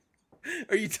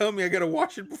 Are you telling me I gotta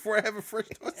wash it before I have a fresh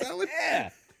tossed salad? Yeah.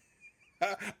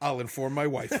 I'll inform my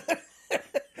wife.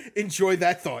 Enjoy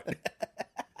that thought.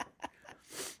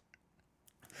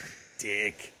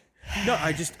 Dick. No,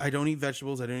 I don't eat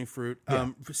vegetables. I don't eat fruit.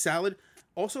 For salad,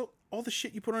 also all the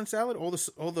shit you put on salad, all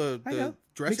the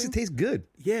dressing Makes it taste good.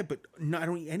 Yeah, but no, I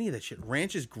don't eat any of that shit.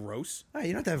 Ranch is gross. Oh,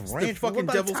 you don't have to have the ranch. fucking What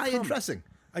about devil's Italian cum. dressing?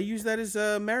 I use that as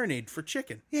a marinade for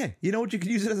chicken. Yeah, you know what? You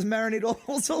could use it as a marinade.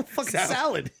 Also, fucking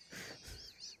salad.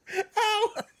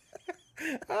 Ow!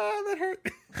 Oh, that hurt.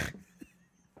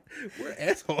 We're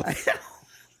assholes.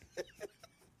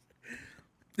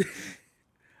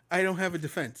 I don't have a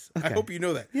defense. Okay. I hope you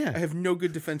know that. Yeah. I have no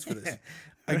good defense for this.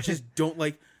 I just don't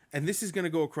like, and this is going to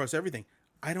go across everything.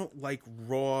 I don't like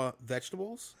raw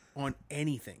vegetables on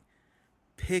anything.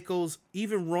 Pickles,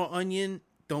 even raw onion,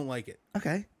 don't like it.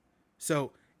 Okay.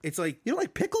 So it's like, You don't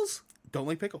like pickles? don't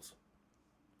like pickles.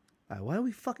 Why do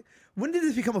we fucking... When did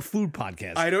this become a food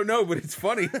podcast? I don't know, but it's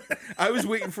funny. I was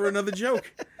waiting for another joke.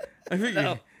 I figured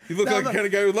No. you look No, like no. the kind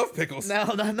of guy who loves pickles. No,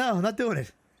 not doing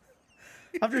it.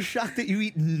 I'm just shocked that you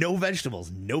eat no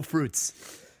vegetables, no fruits.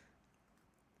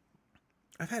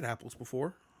 I've had apples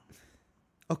before.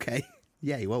 Okay.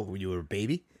 Yeah, well, when you were a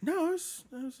baby? No, I was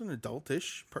an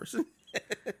adultish person.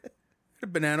 Had a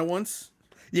banana once.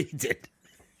 Yeah, you did.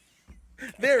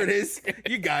 There it is.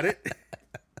 You got it.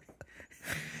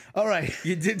 All right.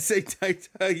 You did say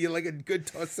you like a good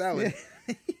tossed salad.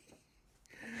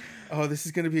 Oh, this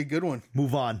is going to be a good one.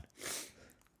 Move on.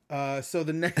 So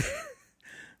the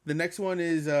next one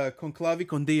is Conclavi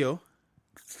con Dio.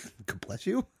 God bless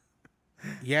you.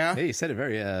 Yeah, Hey, you said it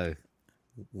very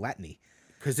Latin-y.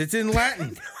 because it's in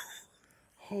Latin.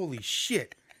 Holy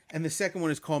shit. And the second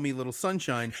one is Call Me Little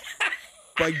Sunshine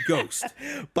by Ghost.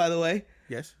 By the way,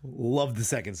 Yes. love the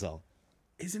second song.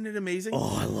 Isn't it amazing?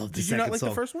 Oh, I love the Did you second not like song.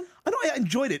 the first one? I know I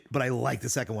enjoyed it, but I like the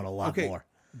second one a lot Okay. more.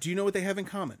 Do you know what they have in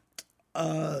common?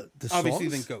 The Obviously,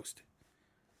 songs? than Ghost.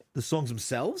 The songs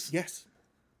themselves? Yes.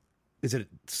 Is it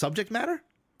subject matter?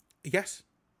 Yes.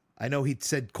 I know he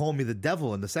said, "Call me the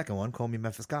devil" in the second one. Call me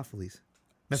Mephistopheles.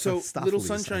 So, Little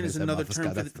Sunshine is I said another term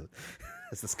for Mephistopheles.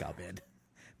 That's the ska band.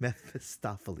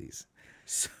 Mephistopheles.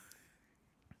 So,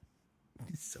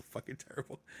 it's so fucking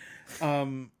terrible.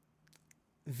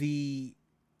 The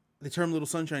term Little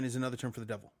Sunshine is another term for the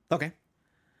devil. Okay.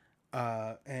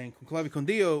 And con clavi con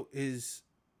Dio is,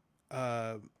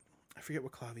 I forget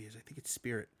what clavi is. I think it's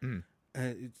spirit.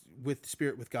 It's with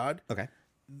spirit, with God. Okay.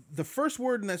 The first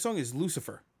word in that song is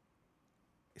Lucifer,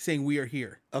 saying we are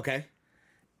here. Okay.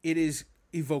 It is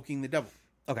evoking the devil.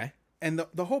 Okay. And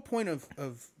the whole point of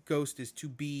Ghost is to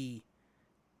be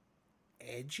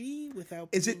edgy without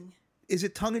Is being...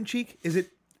 it tongue in cheek? Is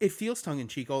it It feels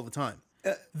tongue-in-cheek all the time.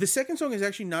 The second song is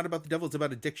actually not about the devil. It's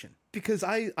about addiction. because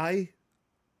I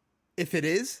if it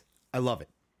is, I love it.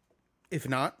 If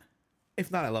not,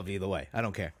 If not, I love it either way. I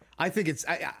don't care. I think it's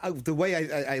the way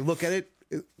I look at it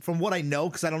from what I know,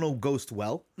 because I don't know Ghost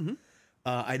well.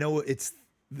 I know it's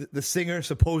the singer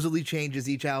supposedly changes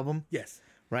each album, yes.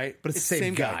 right? But it's the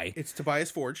same guy. It's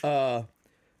Tobias Forge. And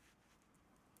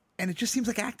it just seems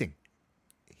like acting.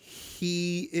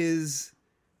 He is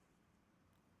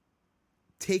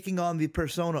taking on the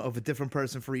persona of a different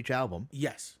person for each album.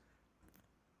 yes.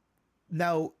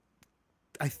 Now,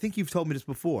 I think you've told me this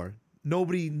before.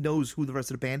 Nobody knows who the rest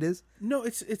of the band is. No,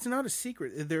 it's not a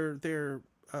secret. They're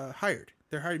hired.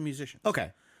 They're hired musicians.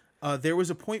 Okay. There was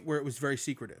a point where it was very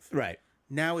secretive. Right.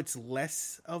 Now it's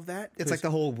less of that. It's like the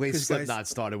whole way 'cause Slipknot guys-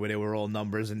 started, where they were all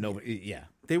numbers and nobody. Yeah.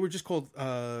 They were just called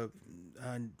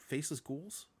faceless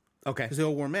ghouls Okay. because they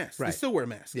all wore masks. They Right. still wear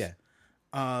masks. Yeah.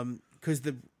 Because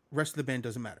the rest of the band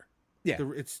doesn't matter. Yeah.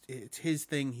 It's his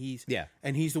thing. Yeah.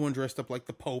 And he's the one dressed up like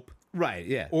the Pope, Right.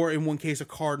 Yeah. or in one case a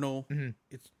cardinal. Mm-hmm.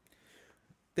 It's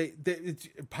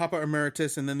Papa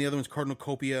Emeritus, and then the other one's Cardinal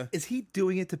Copia. Is he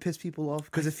doing it to piss people off?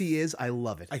 Because if he is, I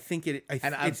love it. I think it.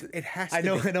 It has. To I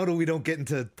know. be. I know that we don't get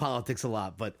into politics a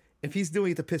lot, but if he's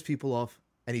doing it to piss people off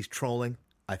and he's trolling,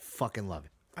 I fucking love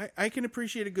it. I can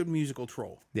appreciate a good musical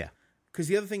troll. Yeah. Because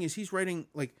the other thing is he's writing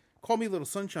like "Call Me Little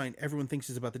Sunshine." Everyone thinks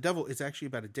is about the devil. It's actually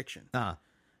about addiction.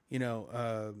 You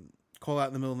know, call out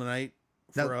in the middle of the night,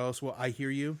 Now- or else will I hear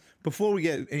you? Before we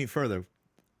get any further,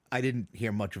 I didn't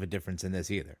hear much of a difference in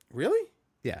this either. Really?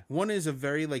 Yeah. One is a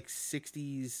very like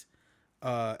 '60s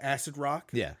acid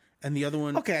rock. Yeah. And the other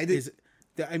one, Okay, I did- is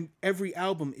every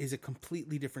album is a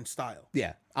completely different style.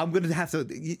 Yeah, I'm gonna have to.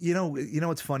 You know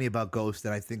what's funny about Ghost,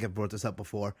 and I think I've brought this up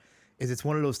before, is it's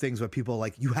one of those things where people are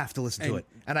like, you have to listen to And- it,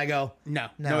 and I go, No,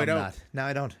 no, I I'm don't. not. No,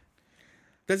 I don't.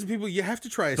 That's the people you have to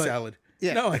try a salad.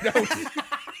 yeah. No, I don't.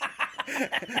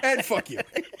 And fuck you.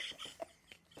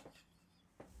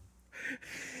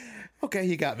 Okay,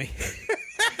 you got me.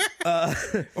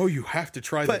 Oh, you have to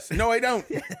try this. No, I don't.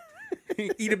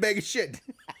 Eat a bag of shit.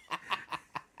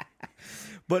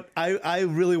 But I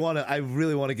really want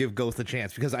to give Ghost a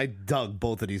chance because I dug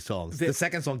both of these songs. The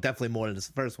second song definitely more than the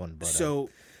first one. But so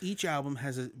each album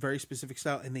has a very specific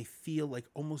style, and they feel like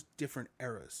almost different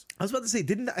eras. I was about to say,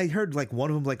 didn't I heard like one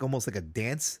of them like almost like a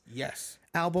dance Yes.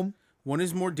 album? One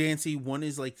is more dancey. One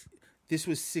is like, this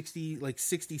was 60s,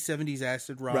 70s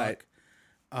acid rock. Right.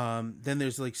 Then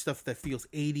there's like stuff that feels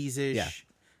 80s-ish. Yeah.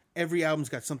 Every album's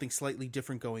got something slightly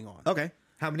different going on. Okay.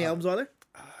 How many albums are there?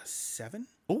 7?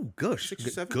 Oh, gush. 6 or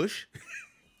 7? Gush?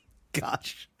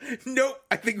 Gosh. No,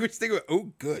 I think we're sticking with,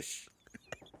 oh, gush.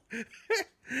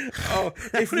 Oh,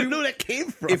 I don't know where that came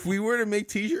from. If we were to make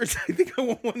t-shirts, I think I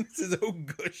want one that says, oh,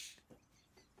 gush.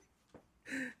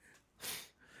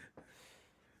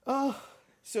 Oh.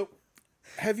 So,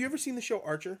 have you ever seen the show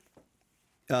Archer?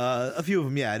 A few of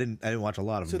them, yeah. I didn't watch a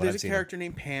lot of them. So there's a character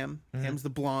named Pam. Mm-hmm. Pam's the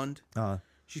blonde. Uh-huh.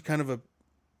 She's kind of a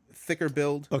thicker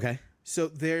build. Okay.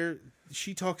 So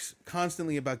she talks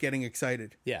constantly about getting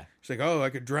excited. Yeah. She's like, oh, I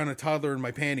could drown a toddler in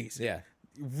my panties. Yeah.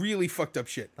 Really fucked up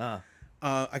shit.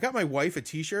 I got my wife a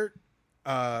t-shirt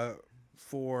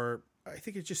for, I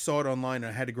think I just saw it online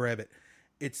and I had to grab it.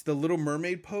 It's the Little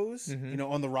Mermaid pose,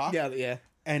 on the rock. Yeah, yeah.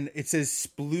 And it says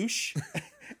sploosh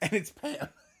and it's Pam.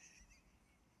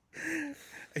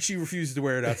 She refuses to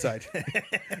wear it outside.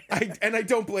 I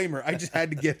don't blame her. I just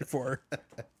had to get it for her.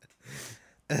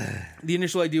 The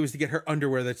initial idea was to get her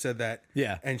underwear that said that.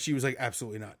 Yeah. And she was like,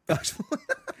 absolutely not.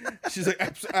 She's like,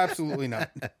 absolutely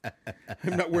not.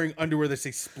 I'm not wearing underwear that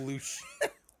says sploosh.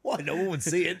 Why? No one would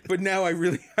see it. But now I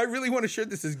really want a shirt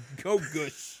that says go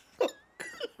gush.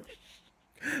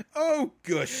 Oh,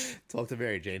 gush. Talk to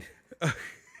Mary Jane. I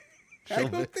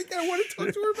don't think I want to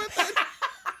talk to her about that.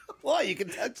 Why? You can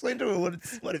explain to her what it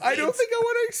means. I don't think I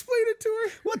want to explain it to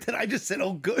her. What, did I just say,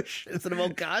 oh, gush, instead of oh,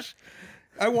 gosh?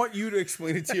 I want you to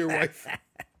explain it to your wife.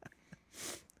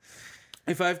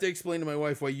 If I have to explain to my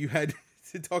wife why you had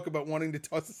to talk about wanting to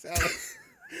toss a salad,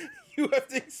 you have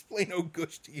to explain oh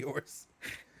gush to yours.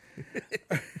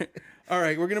 All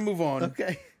right, we're going to move on.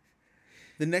 Okay.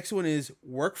 The next one is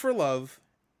Work for Love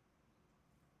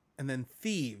and then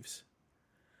Thieves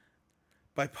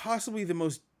by possibly the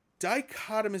most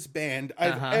dichotomous band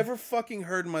I've ever fucking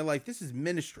heard in my life. This is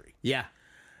Ministry. Yeah.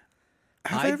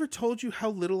 Have I ever told you how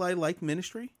little I like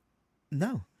Ministry?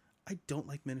 No. I don't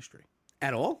like Ministry.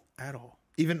 At all? At all.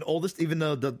 Even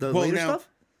the later stuff?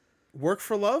 Work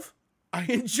for Love? I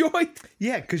enjoyed.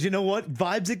 Yeah, because you know what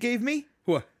vibes it gave me?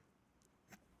 What?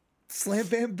 Slam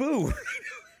Bamboo.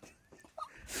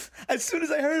 As soon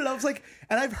as I heard it, I was like,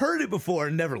 and I've heard it before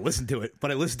and never listened to it, but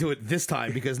I listened to it this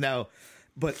time because now,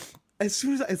 but as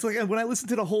soon as it's like when I listened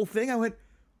to the whole thing, I went,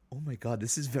 "Oh my god,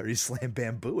 this is very Slam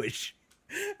Bamboo-ish."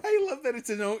 I love that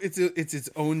it's its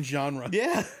own genre.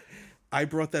 Yeah, I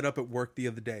brought that up at work the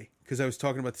other day because I was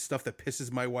talking about the stuff that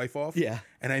pisses my wife off. Yeah,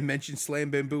 and I mentioned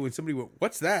Slam Bamboo, and somebody went,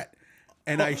 "What's that?"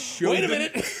 And I showed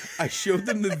I showed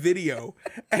them the video,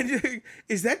 and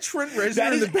is that Trent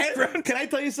Reznor in the background? Can I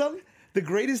tell you something? The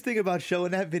greatest thing about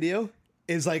showing that video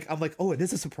is like I'm like, oh, and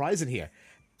there's a surprise in here.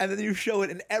 And then you show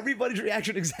it, and everybody's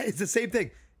reaction is the same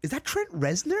thing. Is that Trent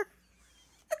Reznor?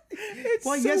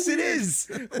 Well, so yes, weird. It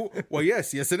is. Well,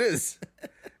 yes, it is.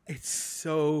 It's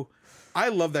so... I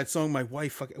love that song. My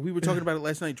wife... We were talking about it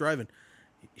last night driving.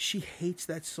 She hates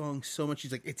that song so much.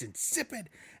 She's like, it's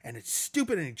insipid, and it's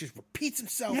stupid, and it just repeats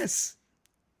himself. Yes.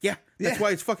 Yeah, that's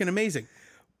why it's fucking amazing.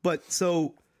 But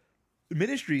so,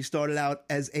 Ministry started out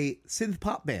as a synth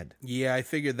pop band. Yeah, I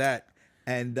figured that.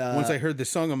 And once I heard the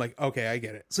song, I'm like, okay, I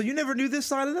get it. So you never knew this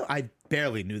side of them? I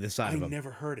barely knew this side of them. I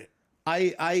never heard it.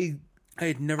 I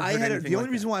had never heard anything the only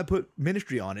reason why I put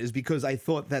Ministry on is because I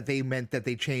thought that they meant that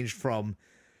they changed from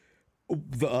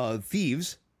the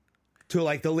Thieves to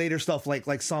like the later stuff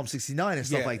like Psalm 69 and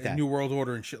stuff like that. New World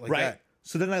Order and shit like that.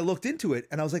 So then I looked into it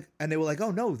and I was like, and they were like,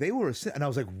 oh no, they were and I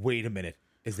was like, wait a minute.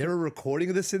 Is there a recording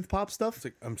of the synth pop stuff? It's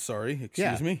like, I'm sorry,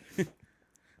 excuse me.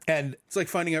 And it's like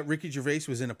finding out Ricky Gervais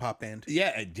was in a pop band.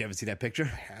 Yeah, did you ever see that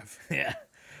picture? I have.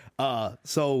 Yeah.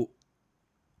 So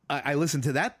I listened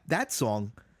to that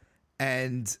song,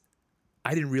 and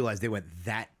I didn't realize they went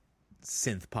that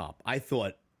synth pop. I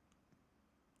thought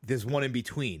there's one in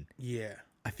between. Yeah.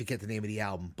 I forget the name of the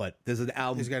album, but there's an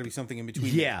album. There's got to be something in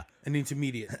between. Yeah. An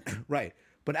intermediate. Right.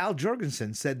 But Al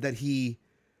Jurgensen said that he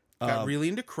got really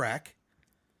into crack.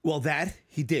 Well, that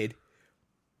he did.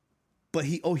 But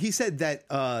he said that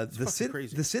the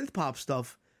synth pop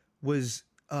stuff was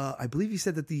I believe he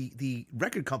said that the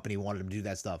record company wanted him to do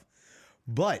that stuff.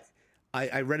 But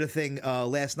I read a thing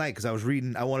last night because I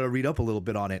wanted to read up a little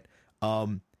bit on it.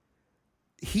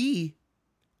 He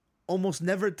almost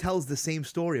never tells the same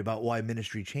story about why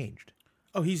Ministry changed.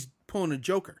 Oh, he's pulling a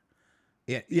Joker.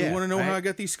 Yeah, You want to know how I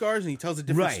got these scars? And he tells a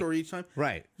different Right. story each time.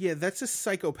 Right. Yeah, that's a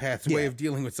psychopath's way Yeah. of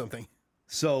dealing with something.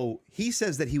 So he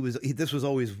says that this was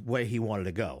always where he wanted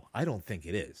to go. I don't think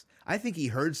it is. I think he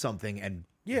heard something and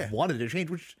wanted to change,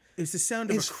 which It's the sound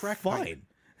of is a crack pipe.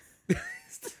 fine.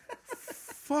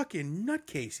 Fucking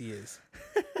nutcase he is.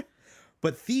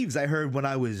 But Thieves, I heard when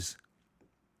I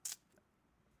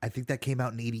think that came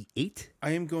out in 88.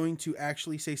 I am going to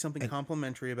actually say something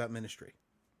complimentary about Ministry.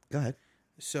 Go ahead.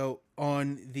 So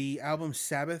on the album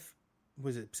Sabbath,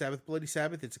 was it Sabbath Bloody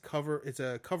Sabbath? It's a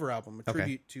cover album, a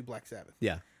tribute to Black Sabbath.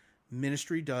 Yeah.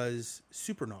 Ministry does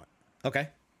Supernaut. Okay.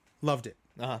 Loved it.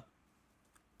 Uh-huh.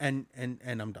 And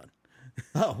I'm done.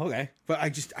 Oh, okay. But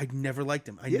I never liked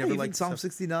him. I never even liked Psalm stuff.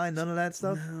 69, none of that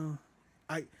stuff? No.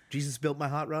 Jesus built my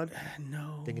hot rod?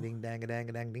 No.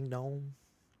 Ding-a-ding-dang-a-dang-a-dang, ding-dong.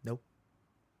 Nope.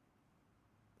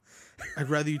 I'd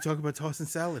rather you talk about tossing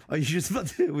salad. Oh, you just about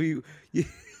to...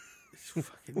 It's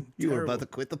fucking You were terrible. about to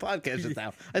quit the podcast just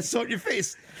now. I saw it in your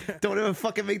face. Don't ever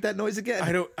fucking make that noise again.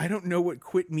 I don't know what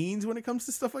quit means when it comes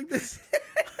to stuff like this.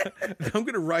 I'm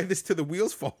gonna ride this till the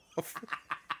wheels fall off.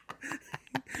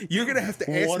 You're gonna have to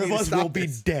ask One me of to us stop will be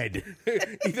this. dead.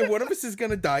 Either one of us is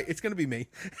gonna die. It's gonna be me.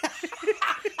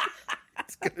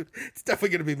 It's definitely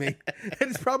gonna be me, and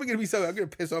it's probably gonna be something. I'm gonna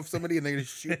piss off somebody, and they're gonna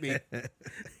shoot me.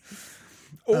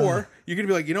 Or you're gonna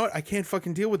be like, you know what? I can't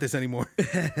fucking deal with this anymore.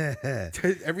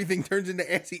 Everything turns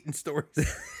into ass eating stories.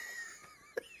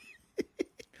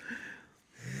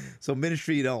 So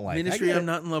Ministry you don't like. Ministry I'm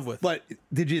not in love with. But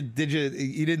you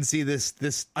didn't see this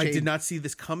I change? did not see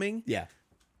this coming. Yeah.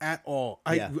 At all.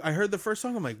 I heard the first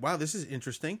song. I'm like, wow, this is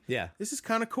interesting. Yeah. This is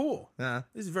kind of cool. Uh-huh.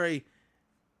 This is very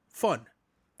fun.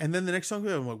 And then the next song,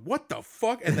 I'm like, what the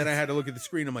fuck? And then I had to look at the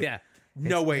screen. I'm like, Yeah.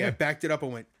 no way. I backed it up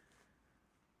and went,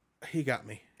 he got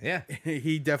me. Yeah.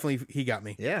 He got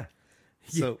me. Yeah.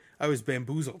 So I was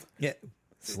bamboozled. Yeah.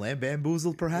 Slam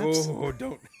bamboozled, perhaps? Oh,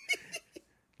 don't.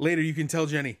 Later, you can tell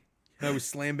Jenny I was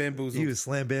slam bamboozled. He was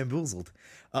slam bamboozled.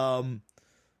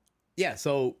 Yeah,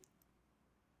 so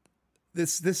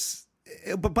this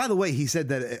but by the way, he said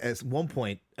that at one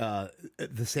point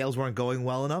the sales weren't going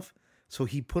well enough, so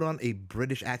he put on a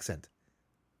British accent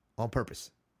on purpose.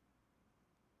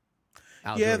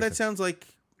 Al Yeah, Jurgensen. that sounds like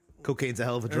Cocaine's a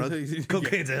hell of a drug.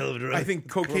 Cocaine's a hell of a drug. I think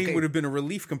cocaine would have been a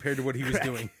relief compared to what he was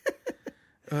doing.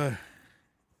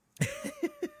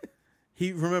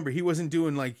 He wasn't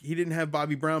doing he didn't have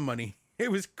Bobby Brown money.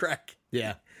 It was crack.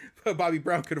 Yeah. But Bobby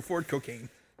Brown could afford cocaine.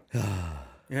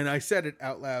 And I said it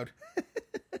out loud.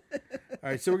 All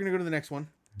right, so we're going to go to the next one.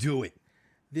 Do it.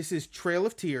 This is Trail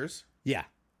of Tears Yeah.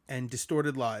 and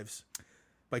Distorted Lives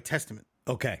by Testament.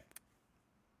 Okay.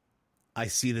 I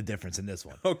see the difference in this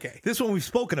one. Okay. This one we've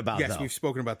spoken about, Yes, though. we've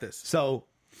spoken about this. So,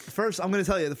 first, I'm going to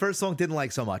tell you, the first song didn't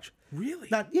like so much. Really?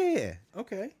 Yeah.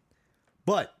 Okay.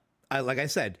 But, like I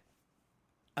said,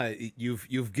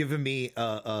 you've given me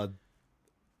a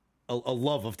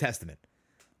love of Testament.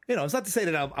 You know, it's not to say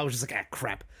that I was just like,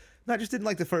 crap. No, I just didn't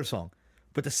like the first song.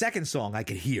 But the second song, I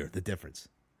could hear the difference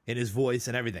in his voice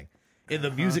and everything. In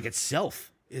the music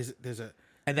itself.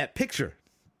 And that picture.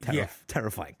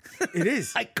 Terrifying. It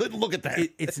is. I couldn't look at that.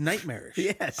 It's nightmarish.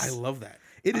 Yes. I love that.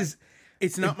 It is.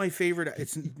 It's not my favorite.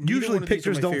 It's Usually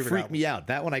pictures don't freak albums. me out.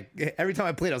 That one, every time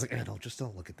I played, I was like, no, just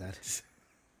don't look at that.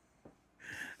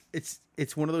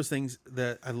 It's one of those things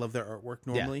that I love their artwork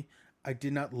normally. I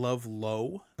did not love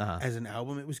Low as an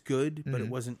album. It was good, but it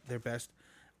wasn't their best.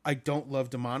 I don't love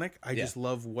Demonic. I just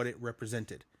love what it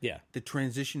represented. Yeah. The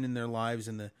transition in their lives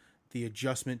and the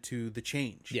adjustment to the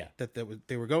change that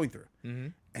they were going through. Mm-hmm.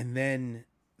 And then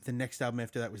the next album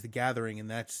after that was The Gathering, and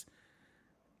that's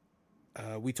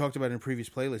we talked about in a previous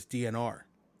playlist, DNR.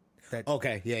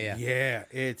 Okay, yeah. Yeah,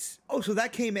 it's so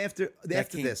that came after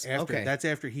came this. after. Okay, That's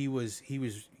after he was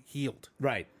healed.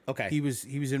 right. Okay, He was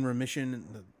in remission.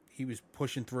 And he was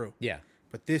pushing through. yeah,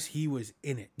 But this, he was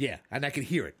in it. yeah, and I could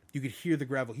hear it. You could hear the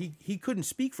gravel. He couldn't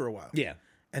speak for a while. Yeah,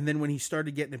 And then when he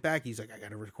started getting it back, he's like, I got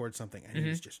to record something. And he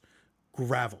was just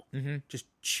gravel. Just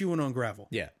chewing on gravel.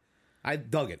 yeah. I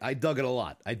dug it. I dug it a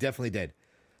lot. I definitely did.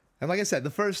 And like I said, the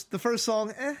first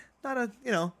song, not a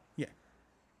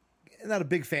not a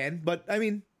big fan. But I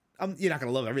mean, you're not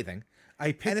gonna love everything.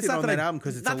 I picked it's it not on that that I- album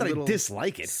because it's not a that I little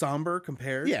dislike it. somber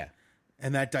compared. Yeah.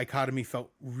 And that dichotomy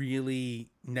felt really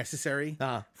necessary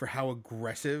for how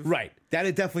aggressive. Right. That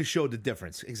it definitely showed the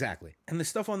difference. Exactly. And the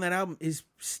stuff on that album is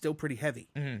still pretty heavy.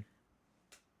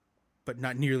 but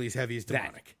not nearly as heavy as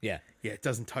demonic. Yeah. Yeah, it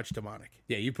doesn't touch demonic.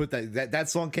 Yeah, you put that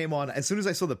song came on. As soon as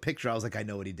I saw the picture, I was like, I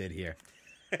know what he did here.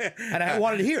 And I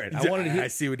wanted to hear it. I wanted to hear I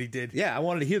see what he did. Yeah, I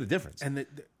wanted to hear the difference. And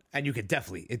And you could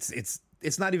definitely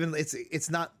it's not even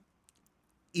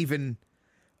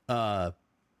what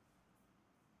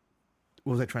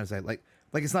was I trying to say? Like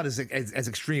it's not as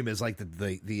extreme as like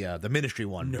the Ministry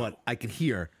one, but I can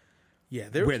hear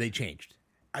where they changed.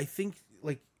 I think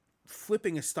like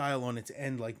flipping a style on its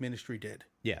end like Ministry did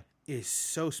Yeah. is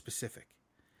so specific.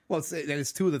 Well,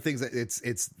 it's two of the things that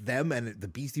it's them and the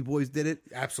Beastie Boys did it.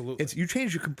 Absolutely. You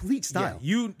changed your complete style.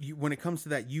 Yeah, you when it comes to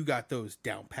that, you got those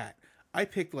down pat. I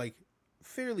picked like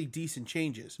fairly decent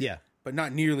changes. Yeah. But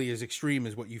not nearly as extreme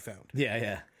as what you found.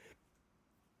 Yeah.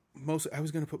 I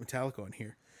was going to put Metallica on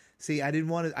here. See, I didn't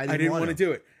want to. I didn't want to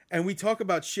do it. And we talk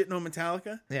about shitting on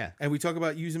Metallica. Yeah. And we talk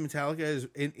about using Metallica as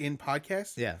in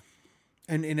podcasts. Yeah.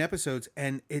 And in episodes.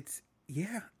 And it's,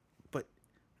 but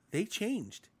they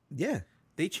changed. Yeah.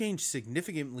 They changed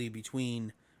significantly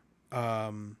between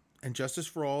and Justice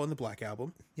for All and the Black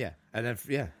Album. Yeah.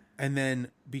 And then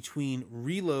between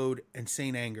Reload and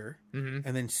Saint Anger. Mm-hmm.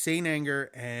 And then Saint Anger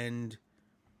and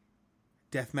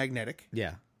Death Magnetic.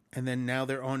 Yeah. And then now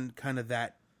they're on kind of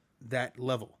that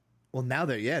level. Well, now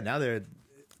they're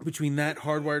between that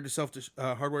Hardwired to Self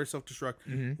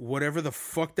Destruct, whatever the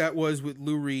fuck that was with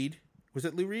Lou Reed. Was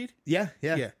it Lou Reed? Yeah.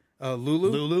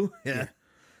 Lulu. Yeah.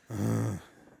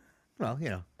 Well,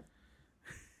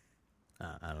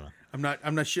 I don't know. I'm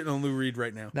not shitting on Lou Reed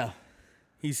right now. No,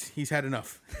 he's had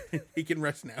enough. He can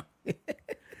rest now.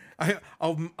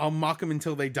 I'll mock him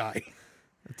until they die.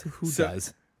 Who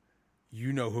does?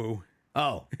 You know who?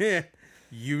 Oh, yeah.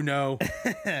 You know.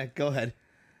 Go ahead.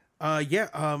 I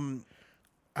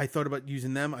thought about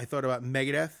using them. I thought about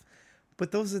Megadeth.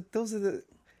 But those are the,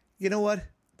 you know what?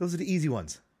 Those are the easy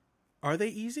ones. Are they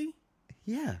easy?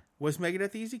 Yeah. Was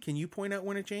Megadeth easy? Can you point out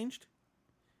when it changed?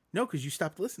 No, because you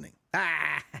stopped listening.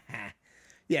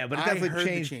 Yeah, but it definitely heard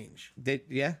changed. The change.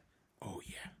 Yeah. Oh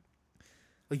yeah.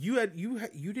 Like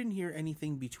you didn't hear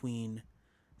anything between,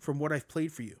 from what I've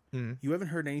played for you. Mm-hmm. You haven't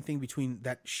heard anything between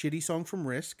that shitty song from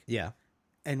Risk. Yeah.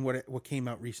 And what came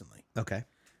out recently. Okay.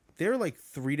 There are like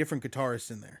 3 different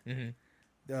guitarists in there.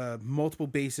 Mm-hmm. Multiple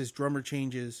basses, drummer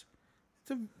changes.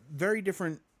 It's a very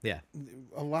different. Yeah.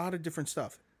 A lot of different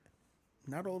stuff.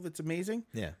 Not all of it's amazing.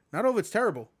 Yeah. Not all of it's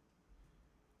terrible.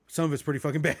 Some of it's pretty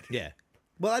fucking bad. Yeah.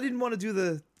 Well, I didn't want to do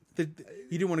the you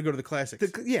didn't want to go to the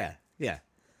classics. Yeah.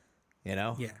 You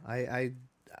know. Yeah. I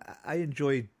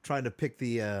enjoy trying to pick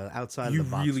the outside You of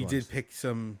the box. You really ones. did pick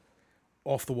some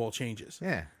off the wall changes.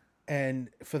 Yeah. And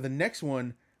for the next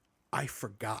one, I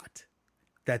forgot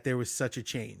that there was such a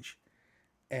change.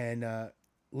 And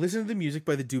listen to the music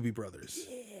by the Doobie Brothers.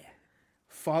 Yeah.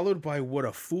 Followed by What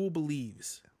a Fool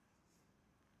Believes.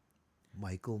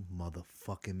 Michael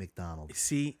motherfucking McDonald.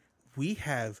 See, we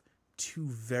have 2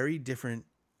 very different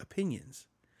opinions.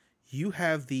 You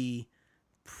have the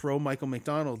pro Michael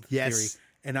McDonald theory,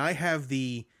 and I have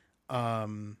the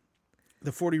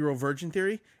 40-year-old virgin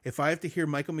theory. If I have to hear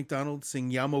Michael McDonald sing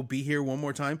Yamo Be Here one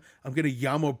more time, I'm going to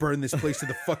Yamo burn this place to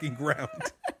the fucking ground.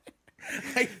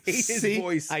 I hate his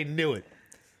voice. I knew it.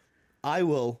 I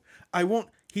will. I won't.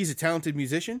 He's a talented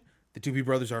musician. The Doobie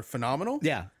Brothers are phenomenal.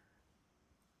 Yeah.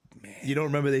 Man. You don't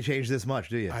remember they changed this much,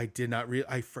 do you? I did not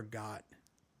I forgot.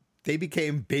 They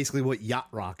became basically what yacht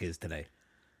rock is today.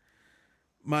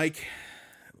 Mike,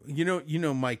 you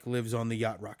know Mike lives on the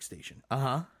Yacht Rock station.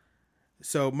 Uh-huh.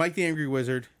 So Mike the Angry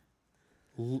Wizard,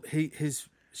 his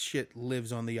shit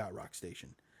lives on the Yacht Rock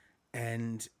station.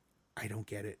 And I don't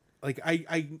get it. Like,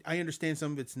 I understand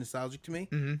some of it's nostalgic to me,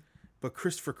 but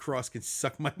Christopher Cross can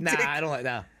suck my dick. Nah, I don't like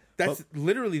that. That's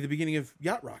literally the beginning of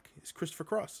Yacht Rock, is Christopher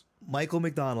Cross. Michael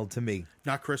McDonald to me.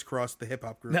 Not Chris Cross, the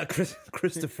hip-hop group. Not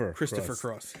Christopher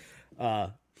Cross.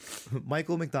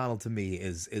 Michael McDonald to me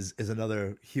is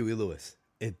another Huey Lewis.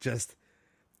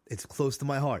 It's close to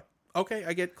my heart. Okay,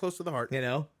 I get close to the heart. You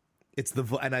know? It's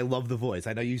and I love the voice.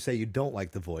 I know you say you don't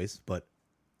like the voice, but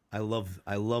I love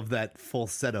that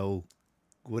falsetto,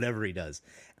 whatever he does.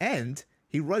 And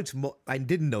he writes, I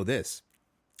didn't know this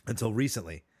until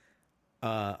recently.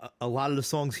 A lot of the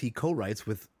songs he co-writes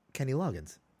with Kenny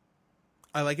Loggins.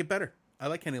 I like it better. I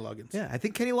like Kenny Loggins. Yeah, I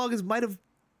think Kenny Loggins might have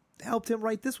helped him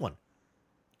write this one.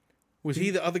 Was he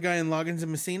the other guy in Loggins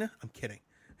and Messina? I'm kidding.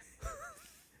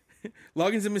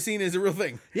 Loggins and Messina is a real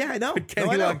thing. Yeah, I know.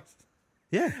 Kenny Loggins.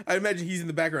 Yeah. I imagine he's in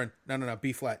the background. No,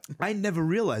 B flat. I never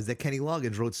realized that Kenny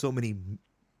Loggins wrote so many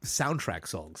soundtrack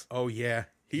songs. Oh, yeah.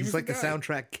 He's like the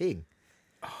soundtrack king.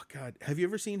 Oh, God. Have you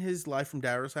ever seen his Live from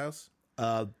Daryl's House?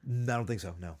 No, I don't think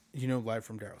so, no. You know Live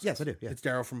from Daryl's Yes, House? I do, yeah. It's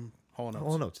Daryl from Hall & Oates.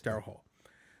 Hall & Oates. Daryl Hall.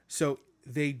 So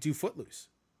they do Footloose.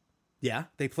 Yeah.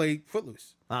 They play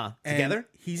Footloose. And together.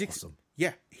 Awesome.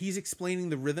 He's explaining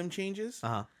the rhythm changes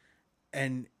Uh-huh.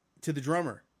 and to the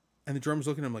drummer, and the drummer's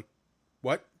looking at him like,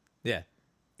 "What?" Yeah.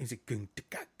 He's like, "Gung,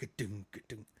 tika, ga-dung,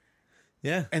 ga-dung."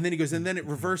 Yeah. And then he goes, and then it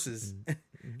reverses,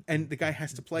 and the guy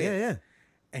has to play it. Yeah.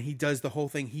 And he does the whole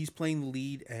thing. He's playing the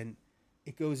lead, and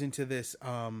it goes into this.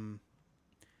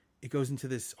 It goes into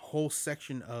this whole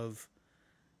section of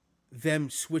them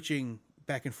switching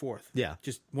back and forth. Yeah.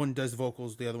 Just one does the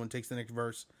vocals, the other one takes the next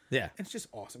verse. Yeah. And it's just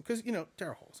awesome because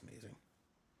Daryl Hall's amazing,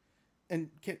 and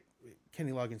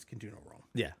Kenny Loggins can do no wrong.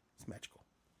 Yeah. It's magical.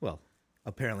 Well,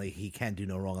 apparently he can do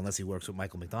no wrong unless he works with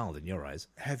Michael McDonald in your eyes.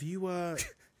 Have you?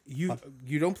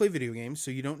 You don't play video games,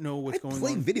 so you don't know what's going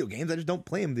play on. video games. I just don't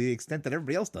play them to the extent that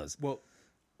everybody else does. Well,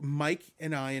 Mike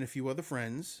and I and a few other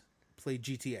friends play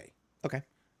GTA. Okay.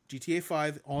 GTA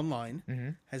 5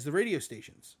 online has the radio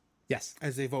stations, Yes.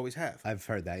 as they've always have. I've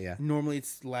heard that, yeah. Normally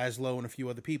it's Laszlo and a few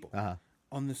other people. Uh-huh.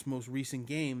 On this most recent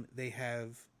game, they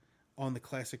have on the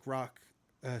classic rock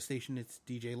station, it's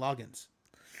DJ Loggins.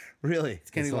 Really? It's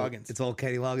Kenny Loggins. It's all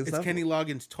Kenny Loggins It's stuff? Kenny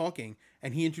Loggins talking,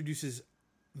 and he introduces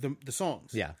the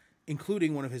songs. Yeah.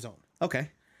 Including one of his own, Okay.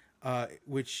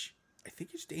 which I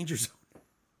think is Danger Zone.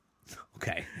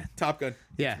 Okay. Top Gun.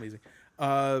 Yeah. It's amazing.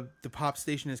 The pop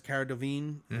station is Cara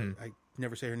Delevingne. I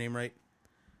never say her name right.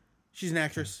 She's an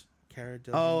actress. Cara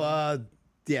Delevingne. Oh,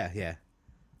 yeah.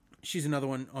 She's another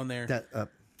one on there. That,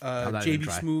 I'm not JB even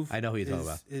try. Smoove. I know who you're talking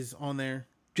about. Is on there.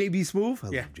 JB Smoove? I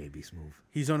Yeah. love JB Smoove.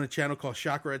 He's on a channel called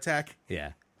Chakra Attack.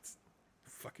 Yeah.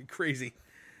 Fucking crazy.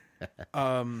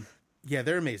 Yeah,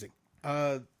 they're amazing.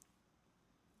 I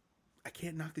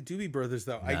can't knock the Doobie Brothers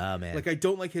though. Nah, man. I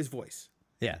don't like his voice.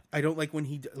 Yeah. I don't like when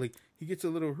he gets a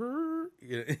little.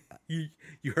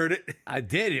 You heard it. I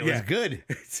did. It was Yeah. good.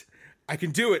 I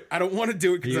can do it. I don't want to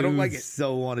do it because I don't like it.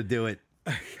 So want to do it.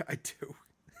 I do.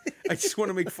 I just want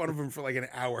to make fun of him for like an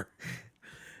hour,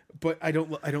 but I don't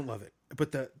love it.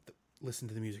 But the listen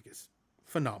to the music is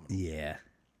phenomenal, Yeah.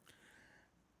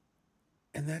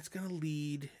 and that's gonna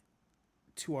lead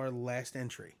to our last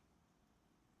entry.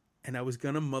 And I was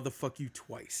gonna motherfuck you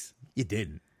twice. You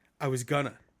didn't. I was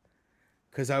gonna,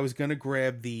 because I was gonna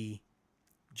grab the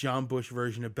John Bush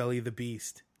version of Belly of the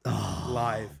Beast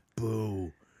live. Boo.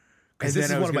 And Because this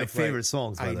then is I was one of my gonna play- favorite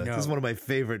songs, by I the way. know. This is one of my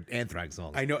favorite Anthrax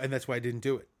songs. I know, and that's why I didn't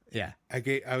do it. Yeah.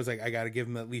 I was like, I got to give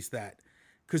him at least that,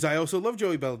 because I also love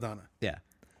Joey Belladonna. Yeah.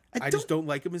 I just don't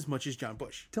like him as much as John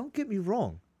Bush. Don't get me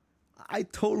wrong. I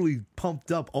totally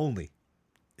pumped up only.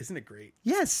 Isn't it great?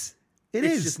 Yes. It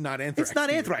It's is. just not Anthrax It's not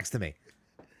to you. Anthrax to me.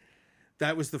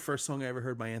 That was the first song I ever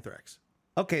heard by Anthrax.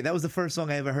 Okay, that was the first song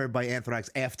I ever heard by Anthrax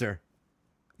after,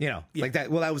 like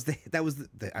that. Well, that was the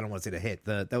I don't want to say the hit.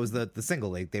 That was the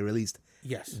single they released.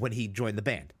 Yes. When he joined the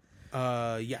band.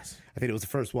 Yes, I think it was the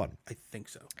first one. I think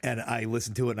so. And I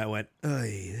listened to it and I went,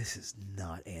 "Oy, this is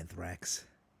not Anthrax."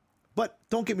 But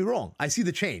don't get me wrong, I see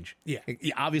the change. Yeah.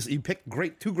 Obviously, you picked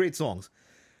two great songs.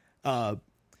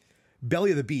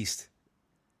 Belly of the Beast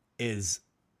is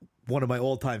one of my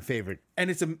all-time favorite. And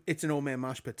it's an old man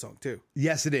mosh pit song too.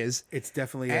 Yes, it is. It's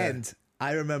definitely And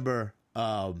I remember,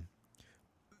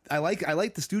 I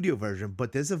like the studio version,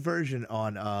 but there's a version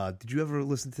on. Did you ever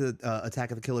listen to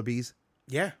Attack of the Killer Bees?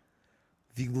 yeah.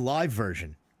 The live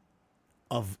version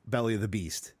of Belly of the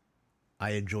Beast, I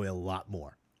enjoy a lot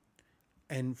more.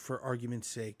 And for argument's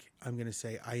sake, I'm going to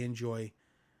say I enjoy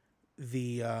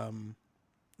the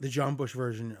John Bush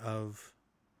version of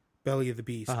Belly of the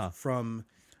Beast from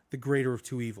The Greater of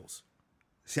Two Evils.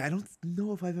 See, I don't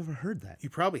know if I've ever heard that. You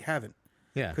probably haven't,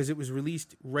 Yeah. because it was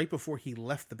released right before he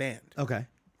left the band. Okay.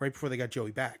 Right before they got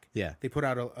Joey back. Yeah. They put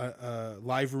out a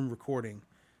live room recording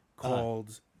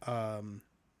called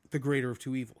The Greater of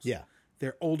Two Evils. Yeah.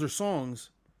 They're older songs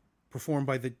performed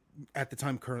by the, at the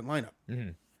time, current lineup. Mm-hmm.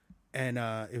 And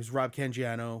it was Rob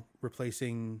Cangiano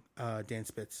replacing Dan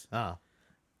Spitz.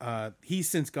 He's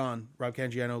since gone. Rob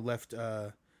Cangiano left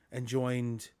and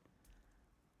joined,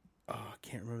 I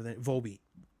can't remember the name, Volbeat.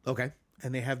 Okay.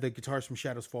 And they have the guitars from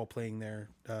Shadows Fall playing their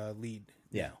lead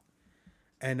Yeah. now.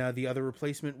 And the other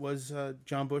replacement was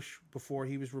John Bush before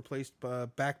he was replaced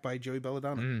back by Joey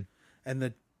Belladonna. And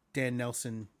the Dan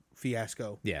Nelson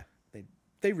fiasco. Yeah.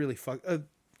 They really fucked.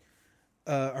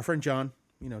 Our friend John,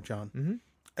 John,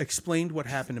 explained what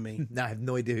happened to me. No, I have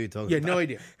no idea who you're talking Yeah, about. no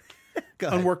idea. Go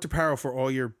ahead. Unworked Apparel for all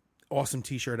your awesome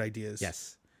T-shirt ideas.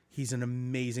 Yes. He's an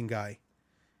amazing guy.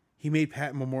 He made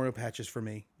memorial patches for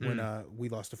me when we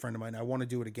lost a friend of mine. I want to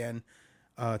do it again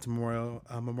to memorial.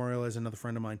 Memorial is another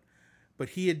friend of mine. But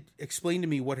he had explained to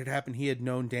me what had happened. He had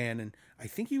known Dan, and I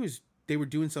think they were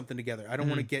doing something together. I don't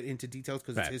want to get into details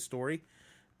because it's his story.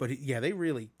 But yeah, they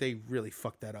really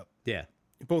fucked that up. Yeah.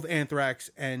 Both Anthrax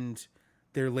and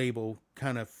their label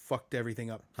kind of fucked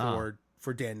everything up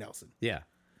for Dan Nelson. Yeah.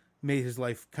 Made his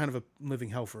life kind of a living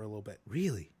hell for a little bit.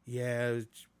 Really? Yeah, it was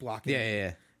just blocking.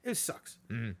 Yeah. It sucks.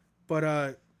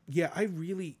 But yeah, I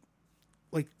really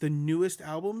like the newest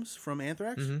albums from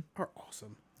Anthrax are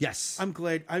awesome. Yes. I'm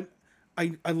glad.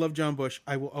 I love John Bush.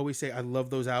 I will always say I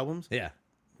love those albums. Yeah.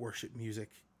 Worship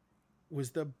Music was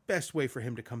the best way for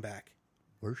him to come back.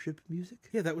 Worship Music?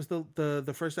 Yeah, that was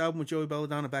the first album with Joey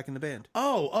Belladonna back in the band.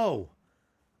 Oh.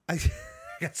 I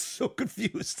got so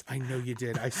confused. I know you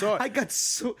did. I saw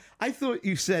it. I thought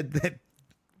you said that.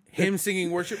 Him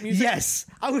singing worship music? Yes.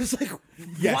 I was like,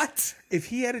 Yes. what? If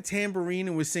he had a tambourine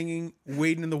and was singing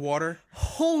Wading in the Water,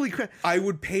 Holy crap. I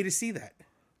would pay to see that.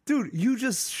 Dude, you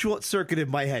just short-circuited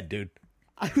my head, dude.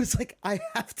 I was like, I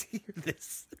have to hear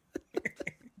this.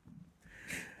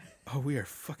 Oh, we are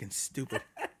fucking stupid.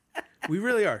 We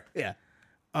really are. Yeah.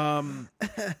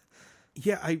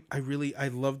 Yeah, I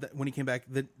loved that when he came back.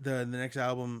 The next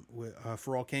album with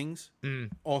For All Kings,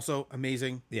 also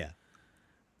amazing. Yeah.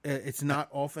 It's not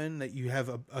often that you have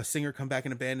a singer come back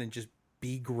in a band and just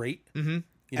be great. Mm-hmm.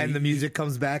 You know, And the music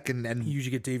comes back and you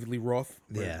usually get David Lee Roth.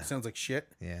 Where Yeah. it sounds like shit.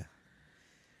 yeah.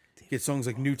 Get songs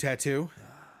like New Tattoo.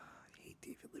 I hate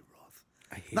David Lee Roth.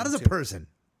 I hate Not him as a too. person.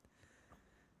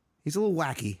 He's a little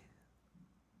wacky.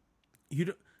 You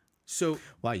don't. So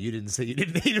Wow, you didn't say you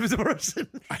didn't hate him as a person.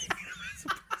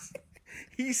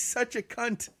 he's such a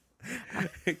cunt.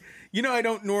 You know, I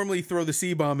don't normally throw the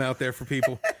C-bomb out there for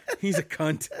people. He's a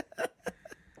cunt.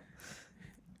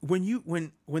 When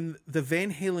the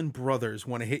Van Halen brothers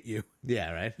want to hit you,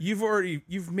 Yeah, right?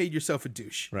 you've made yourself a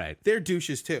douche. Right. They're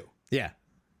douches too. Yeah.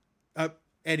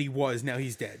 Eddie was, now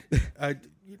he's dead.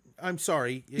 I'm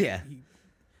sorry. Yeah.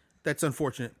 That's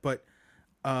unfortunate, but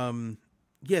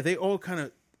yeah, they all kind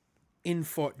of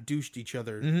in-fought douched each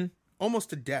other almost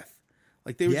to death.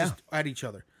 Like they were Yeah. just at each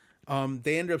other.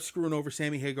 They ended up screwing over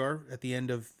Sammy Hagar at the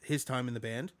end of his time in the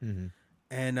band,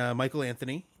 and Michael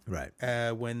Anthony Right.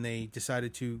 when they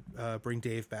decided to bring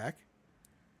Dave back.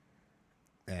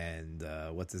 And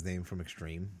what's his name from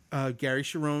Extreme? Gary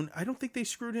Sharon, I don't think they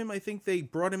screwed him. I think they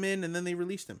brought him in and then they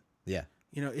released him. Yeah.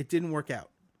 You know, it didn't work out,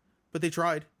 but they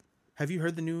tried. Have you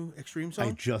heard the new Extreme song?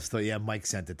 I just thought, yeah, Mike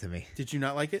sent it to me. Did you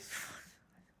not like it?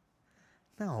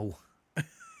 No.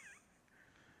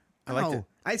 I liked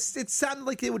it. It sounded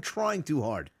like they were trying too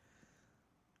hard.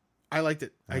 I liked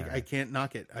it. I can't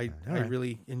knock it. I right.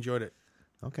 really enjoyed it.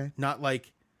 Okay. Not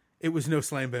like it was no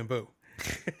Slam Bamboo.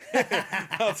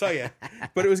 I'll tell you,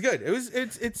 but it was good.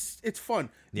 It's fun.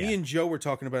 Yeah. Me and Joe were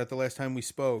talking about it the last time we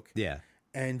spoke, Yeah.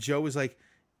 and Joe was like,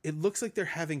 "It looks like they're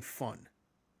having fun.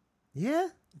 Yeah.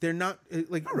 They're not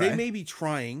like All they right. may be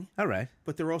trying, All right.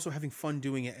 but they're also having fun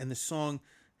doing it, and the song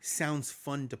sounds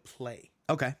fun to play.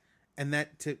 Okay. And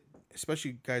that to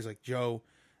especially guys like Joe,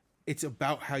 it's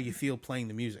about how you feel playing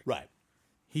the music. Right.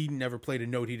 He never played a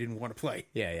note he didn't want to play.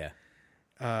 Yeah, yeah.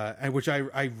 And which I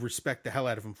respect the hell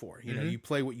out of him for. You know, you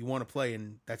play what you want to play,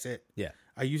 and that's it. Yeah.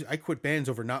 I quit bands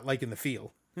over not liking the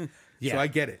feel, Yeah. so I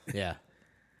get it. Yeah.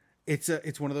 It's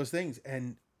one of those things.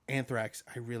 And Anthrax,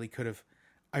 I really could have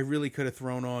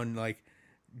thrown on like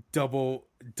double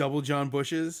John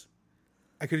Bush's.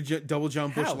 I could have double John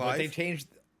Bush How? live. But they changed.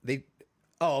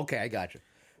 Oh, okay, I got you.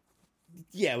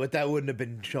 Yeah, but that wouldn't have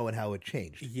been showing how it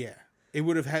changed. Yeah, it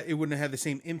wouldn't have had the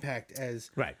same impact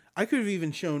as Right. I could have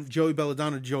even shown Joey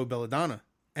Belladonna,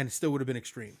 and it still would have been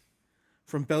extreme.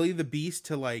 From Belly the Beast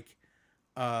to like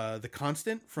the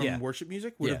Constant from Yeah. Worship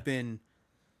Music would Yeah. have been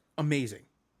amazing.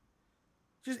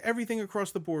 Just everything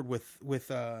across the board with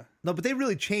No, but they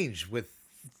really changed with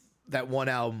that one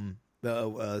album,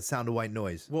 the Sound of White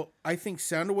Noise. well, I think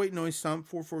Sound of White Noise, Psalm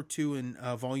 442, and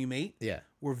Volume 8 Yeah.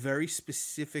 were very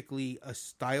specifically a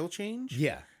style change.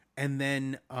 Yeah. And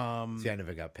then See, I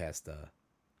never got past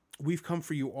We've Come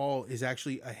For You All is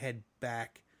actually a head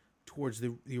back towards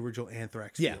the original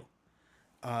Anthrax Yeah.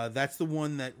 feel. That's the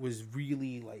one that was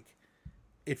really like,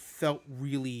 it felt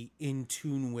really in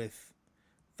tune with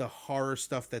the horror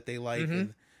stuff that they like,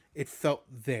 and it felt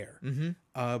there.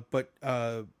 But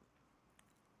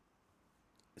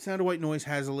Sound of White Noise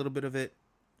has a little bit of it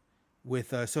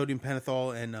with Sodium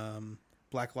Pentothal and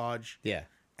Black Lodge. Yeah.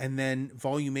 And then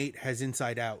Volume 8 has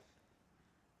Inside Out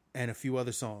and a few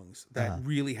other songs that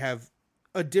really have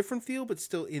a different feel, but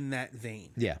still in that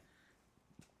vein. Yeah.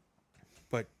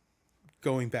 But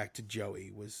going back to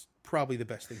Joey was probably the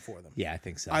best thing for them. Yeah, I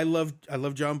think so. I love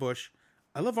John Bush.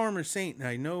 I love Armored Saint, and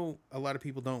I know a lot of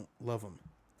people don't love him.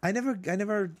 I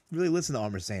never really listened to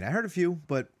Armor Saint. I heard a few,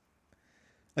 but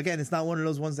again, it's not one of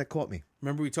those ones that caught me.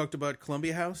 Remember we talked about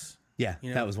Columbia House? Yeah, You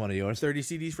know, that was one of yours. 30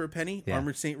 CDs for a penny. Yeah.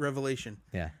 Armored Saint Revelation.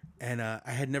 Yeah, And I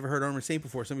had never heard Armored Saint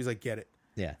before. Somebody's like, get it.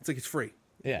 yeah, It's like it's free.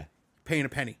 yeah. Paying a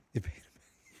penny.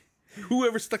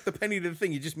 Whoever stuck the penny to the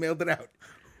thing, you just mailed it out.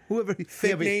 Whoever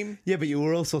Fake name. Yeah, but you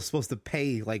were also supposed to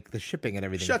pay like the shipping and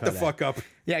everything. Shut for the that. fuck up.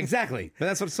 Yeah, exactly. But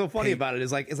that's what's so funny about it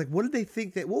is like, it's like, what did they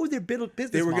think that? What was their business?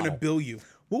 They were going to model? bill you.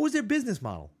 What was their business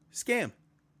model? Scam.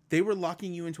 They were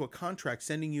locking you into a contract,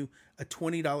 sending you a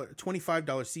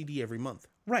 $25 CD every month.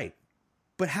 Right.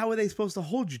 But how are they supposed to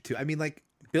hold you to? I mean, like,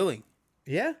 Billing.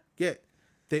 yeah. Yeah.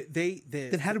 They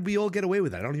Then how did we all get away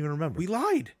with that? I don't even remember. we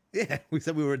lied. Yeah, we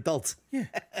said we were adults. Yeah.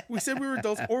 We said we were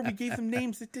adults, or we gave them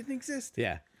names that didn't exist.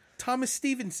 Yeah. Thomas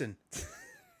Stevenson.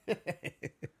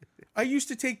 I used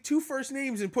to take two first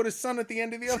names and put a son at the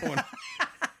end of the other one.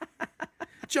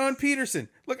 John Peterson.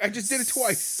 Look, I just did it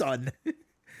twice. Son.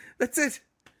 That's it.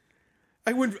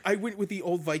 I went with the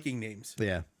old Viking names.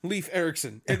 Yeah. Leif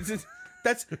Erikson.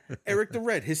 That's Eric the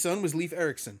Red. His son was Leif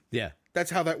Erikson. Yeah.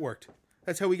 That's how that worked.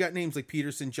 That's how we got names like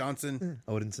Peterson, Johnson.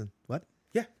 Odinson. What?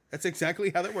 Yeah, that's exactly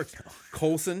how that works.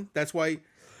 Coulson. That's why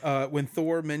when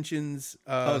Thor mentions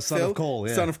Son Phil, of Cole.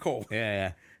 Yeah. Son of Cole. Yeah,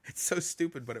 yeah. It's so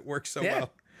stupid, but it works so Yeah.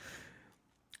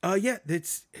 well. Yeah,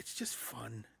 it's just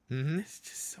fun. Mm-hmm. It's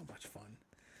just so much fun.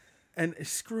 And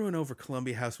screwing over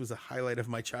Columbia House was a highlight of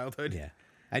my childhood. Yeah.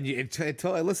 And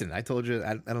listen, I told you,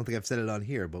 I don't think I've said it on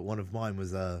here, but one of mine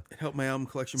was It helped my album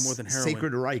collection more than heroin.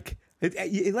 Sacred Reich.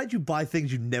 It let you buy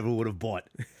things you never would have bought.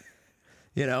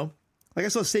 You know? Like I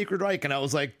saw Sacred Reich and I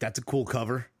was like, that's a cool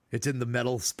cover. It's in the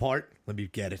metal part. Let me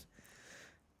get it.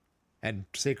 And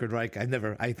Sacred Reich,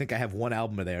 I think I have one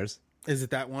album of theirs. Is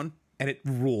it that one? And it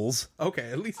rules. Okay,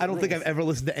 at least I don't think I've ever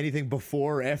listened to anything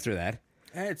before or after that.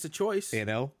 It's a choice. You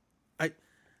know?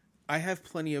 I have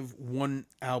plenty of one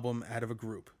album out of a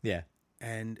group, Yeah.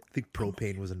 and I think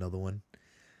Propane was another one.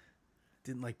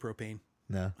 didn't like Propane.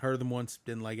 No. Heard them once,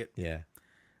 didn't like it. Yeah.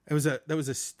 That was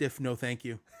a stiff no thank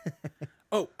you.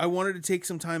 Oh, I wanted to take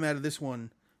some time out of this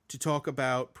one to talk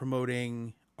about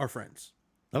promoting our friends.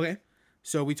 Okay.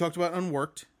 So we talked about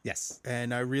Unworked, Yes.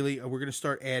 and we're going to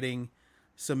start adding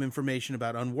some information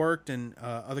about Unworked and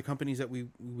other companies that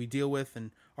we deal with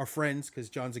and our friends, because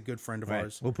John's a good friend of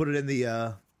ours. We'll put it in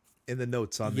the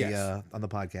notes on Yes. the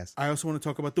podcast. I also want to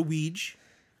talk about the Ouija,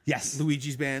 Yes.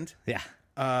 Luigi's band. Yeah.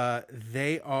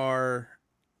 They are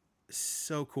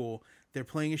so cool. They're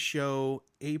playing a show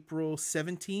April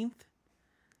 17th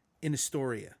in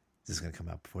Astoria. This is going to come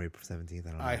out before April 17th.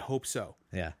 I don't know. I hope so.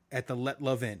 Yeah. At the Let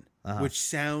Love Inn, which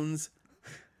sounds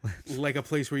like a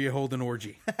place where you hold an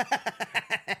orgy.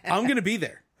 I'm going to be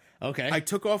there. Okay. I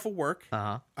took off of work.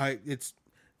 Uh-huh. It's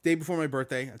day before my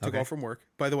birthday. I took off from work.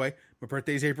 By the way, my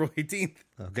birthday is April 18th.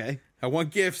 Okay. I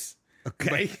want gifts.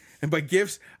 Okay. And by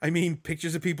gifts, I mean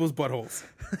pictures of people's buttholes.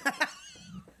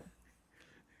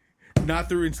 Not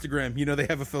through Instagram. You know they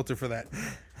have a filter for that.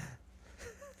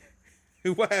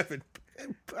 What happened?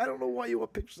 I don't know why you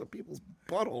want pictures of people's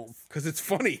buttholes. Because it's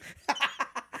funny.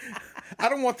 I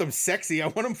don't want them sexy. I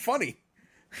want them funny.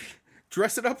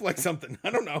 Dress it up like something.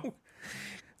 I don't know.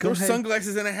 Throw ahead.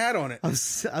 sunglasses and a hat on it.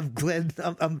 I'm glad.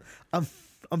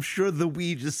 I'm sure the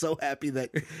Weege is so happy that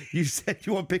you said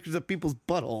you want pictures of people's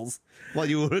buttholes while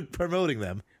you were promoting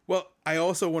them. Well, I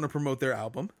also want to promote their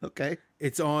album. Okay.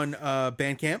 It's on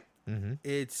Bandcamp. Mm-hmm.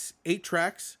 It's 8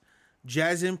 tracks,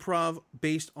 jazz improv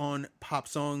based on pop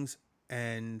songs,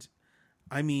 and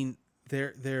I mean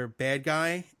they're Bad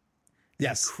Guy,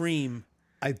 Yes. Cream.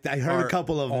 I heard are a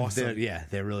couple of them. awesome.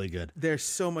 They're really good. They're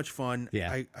so much fun.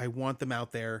 Yeah. I want them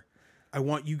out there. I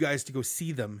want you guys to go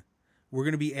see them. We're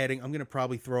going to be adding, I'm going to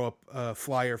probably throw up a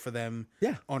flyer for them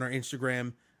on our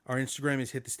Instagram. Our Instagram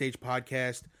is Hit the Stage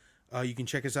Podcast. You can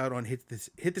check us out on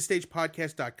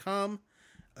hitthestagepodcast.com.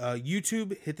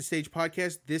 YouTube, Hit the Stage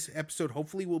Podcast. This episode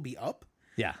hopefully will be up.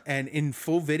 Yeah. And in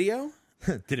full video.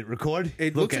 Did it record?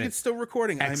 It looks like it's still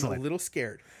recording. Excellent. I'm a little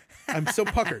scared. I'm so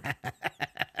puckered.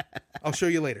 I'll show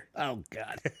you later. Oh,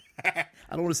 God. I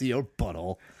don't want to see your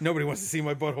butthole. Nobody wants to see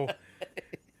my butthole.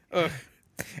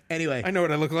 Anyway. I know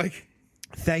what I look like.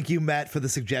 Thank you, Matt, for the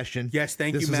suggestion. Yes,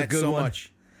 thank This you, was a Matt, good so one.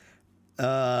 much.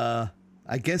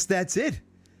 I guess that's it.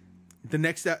 The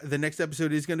next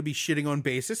episode is going to be shitting on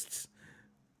bassists.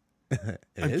 I'm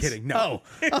is? kidding. No.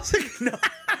 Oh. I was like, no.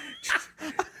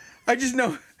 I just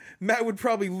know Matt would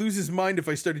probably lose his mind if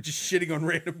I started just shitting on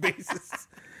random bassists.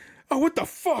 Oh, what the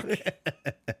fuck?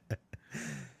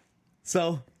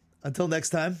 So, until next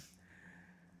time,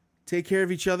 Take care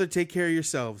of each other. Take care of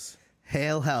yourselves.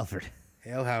 hail Halford.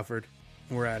 Hail Halford.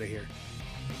 We're out of here.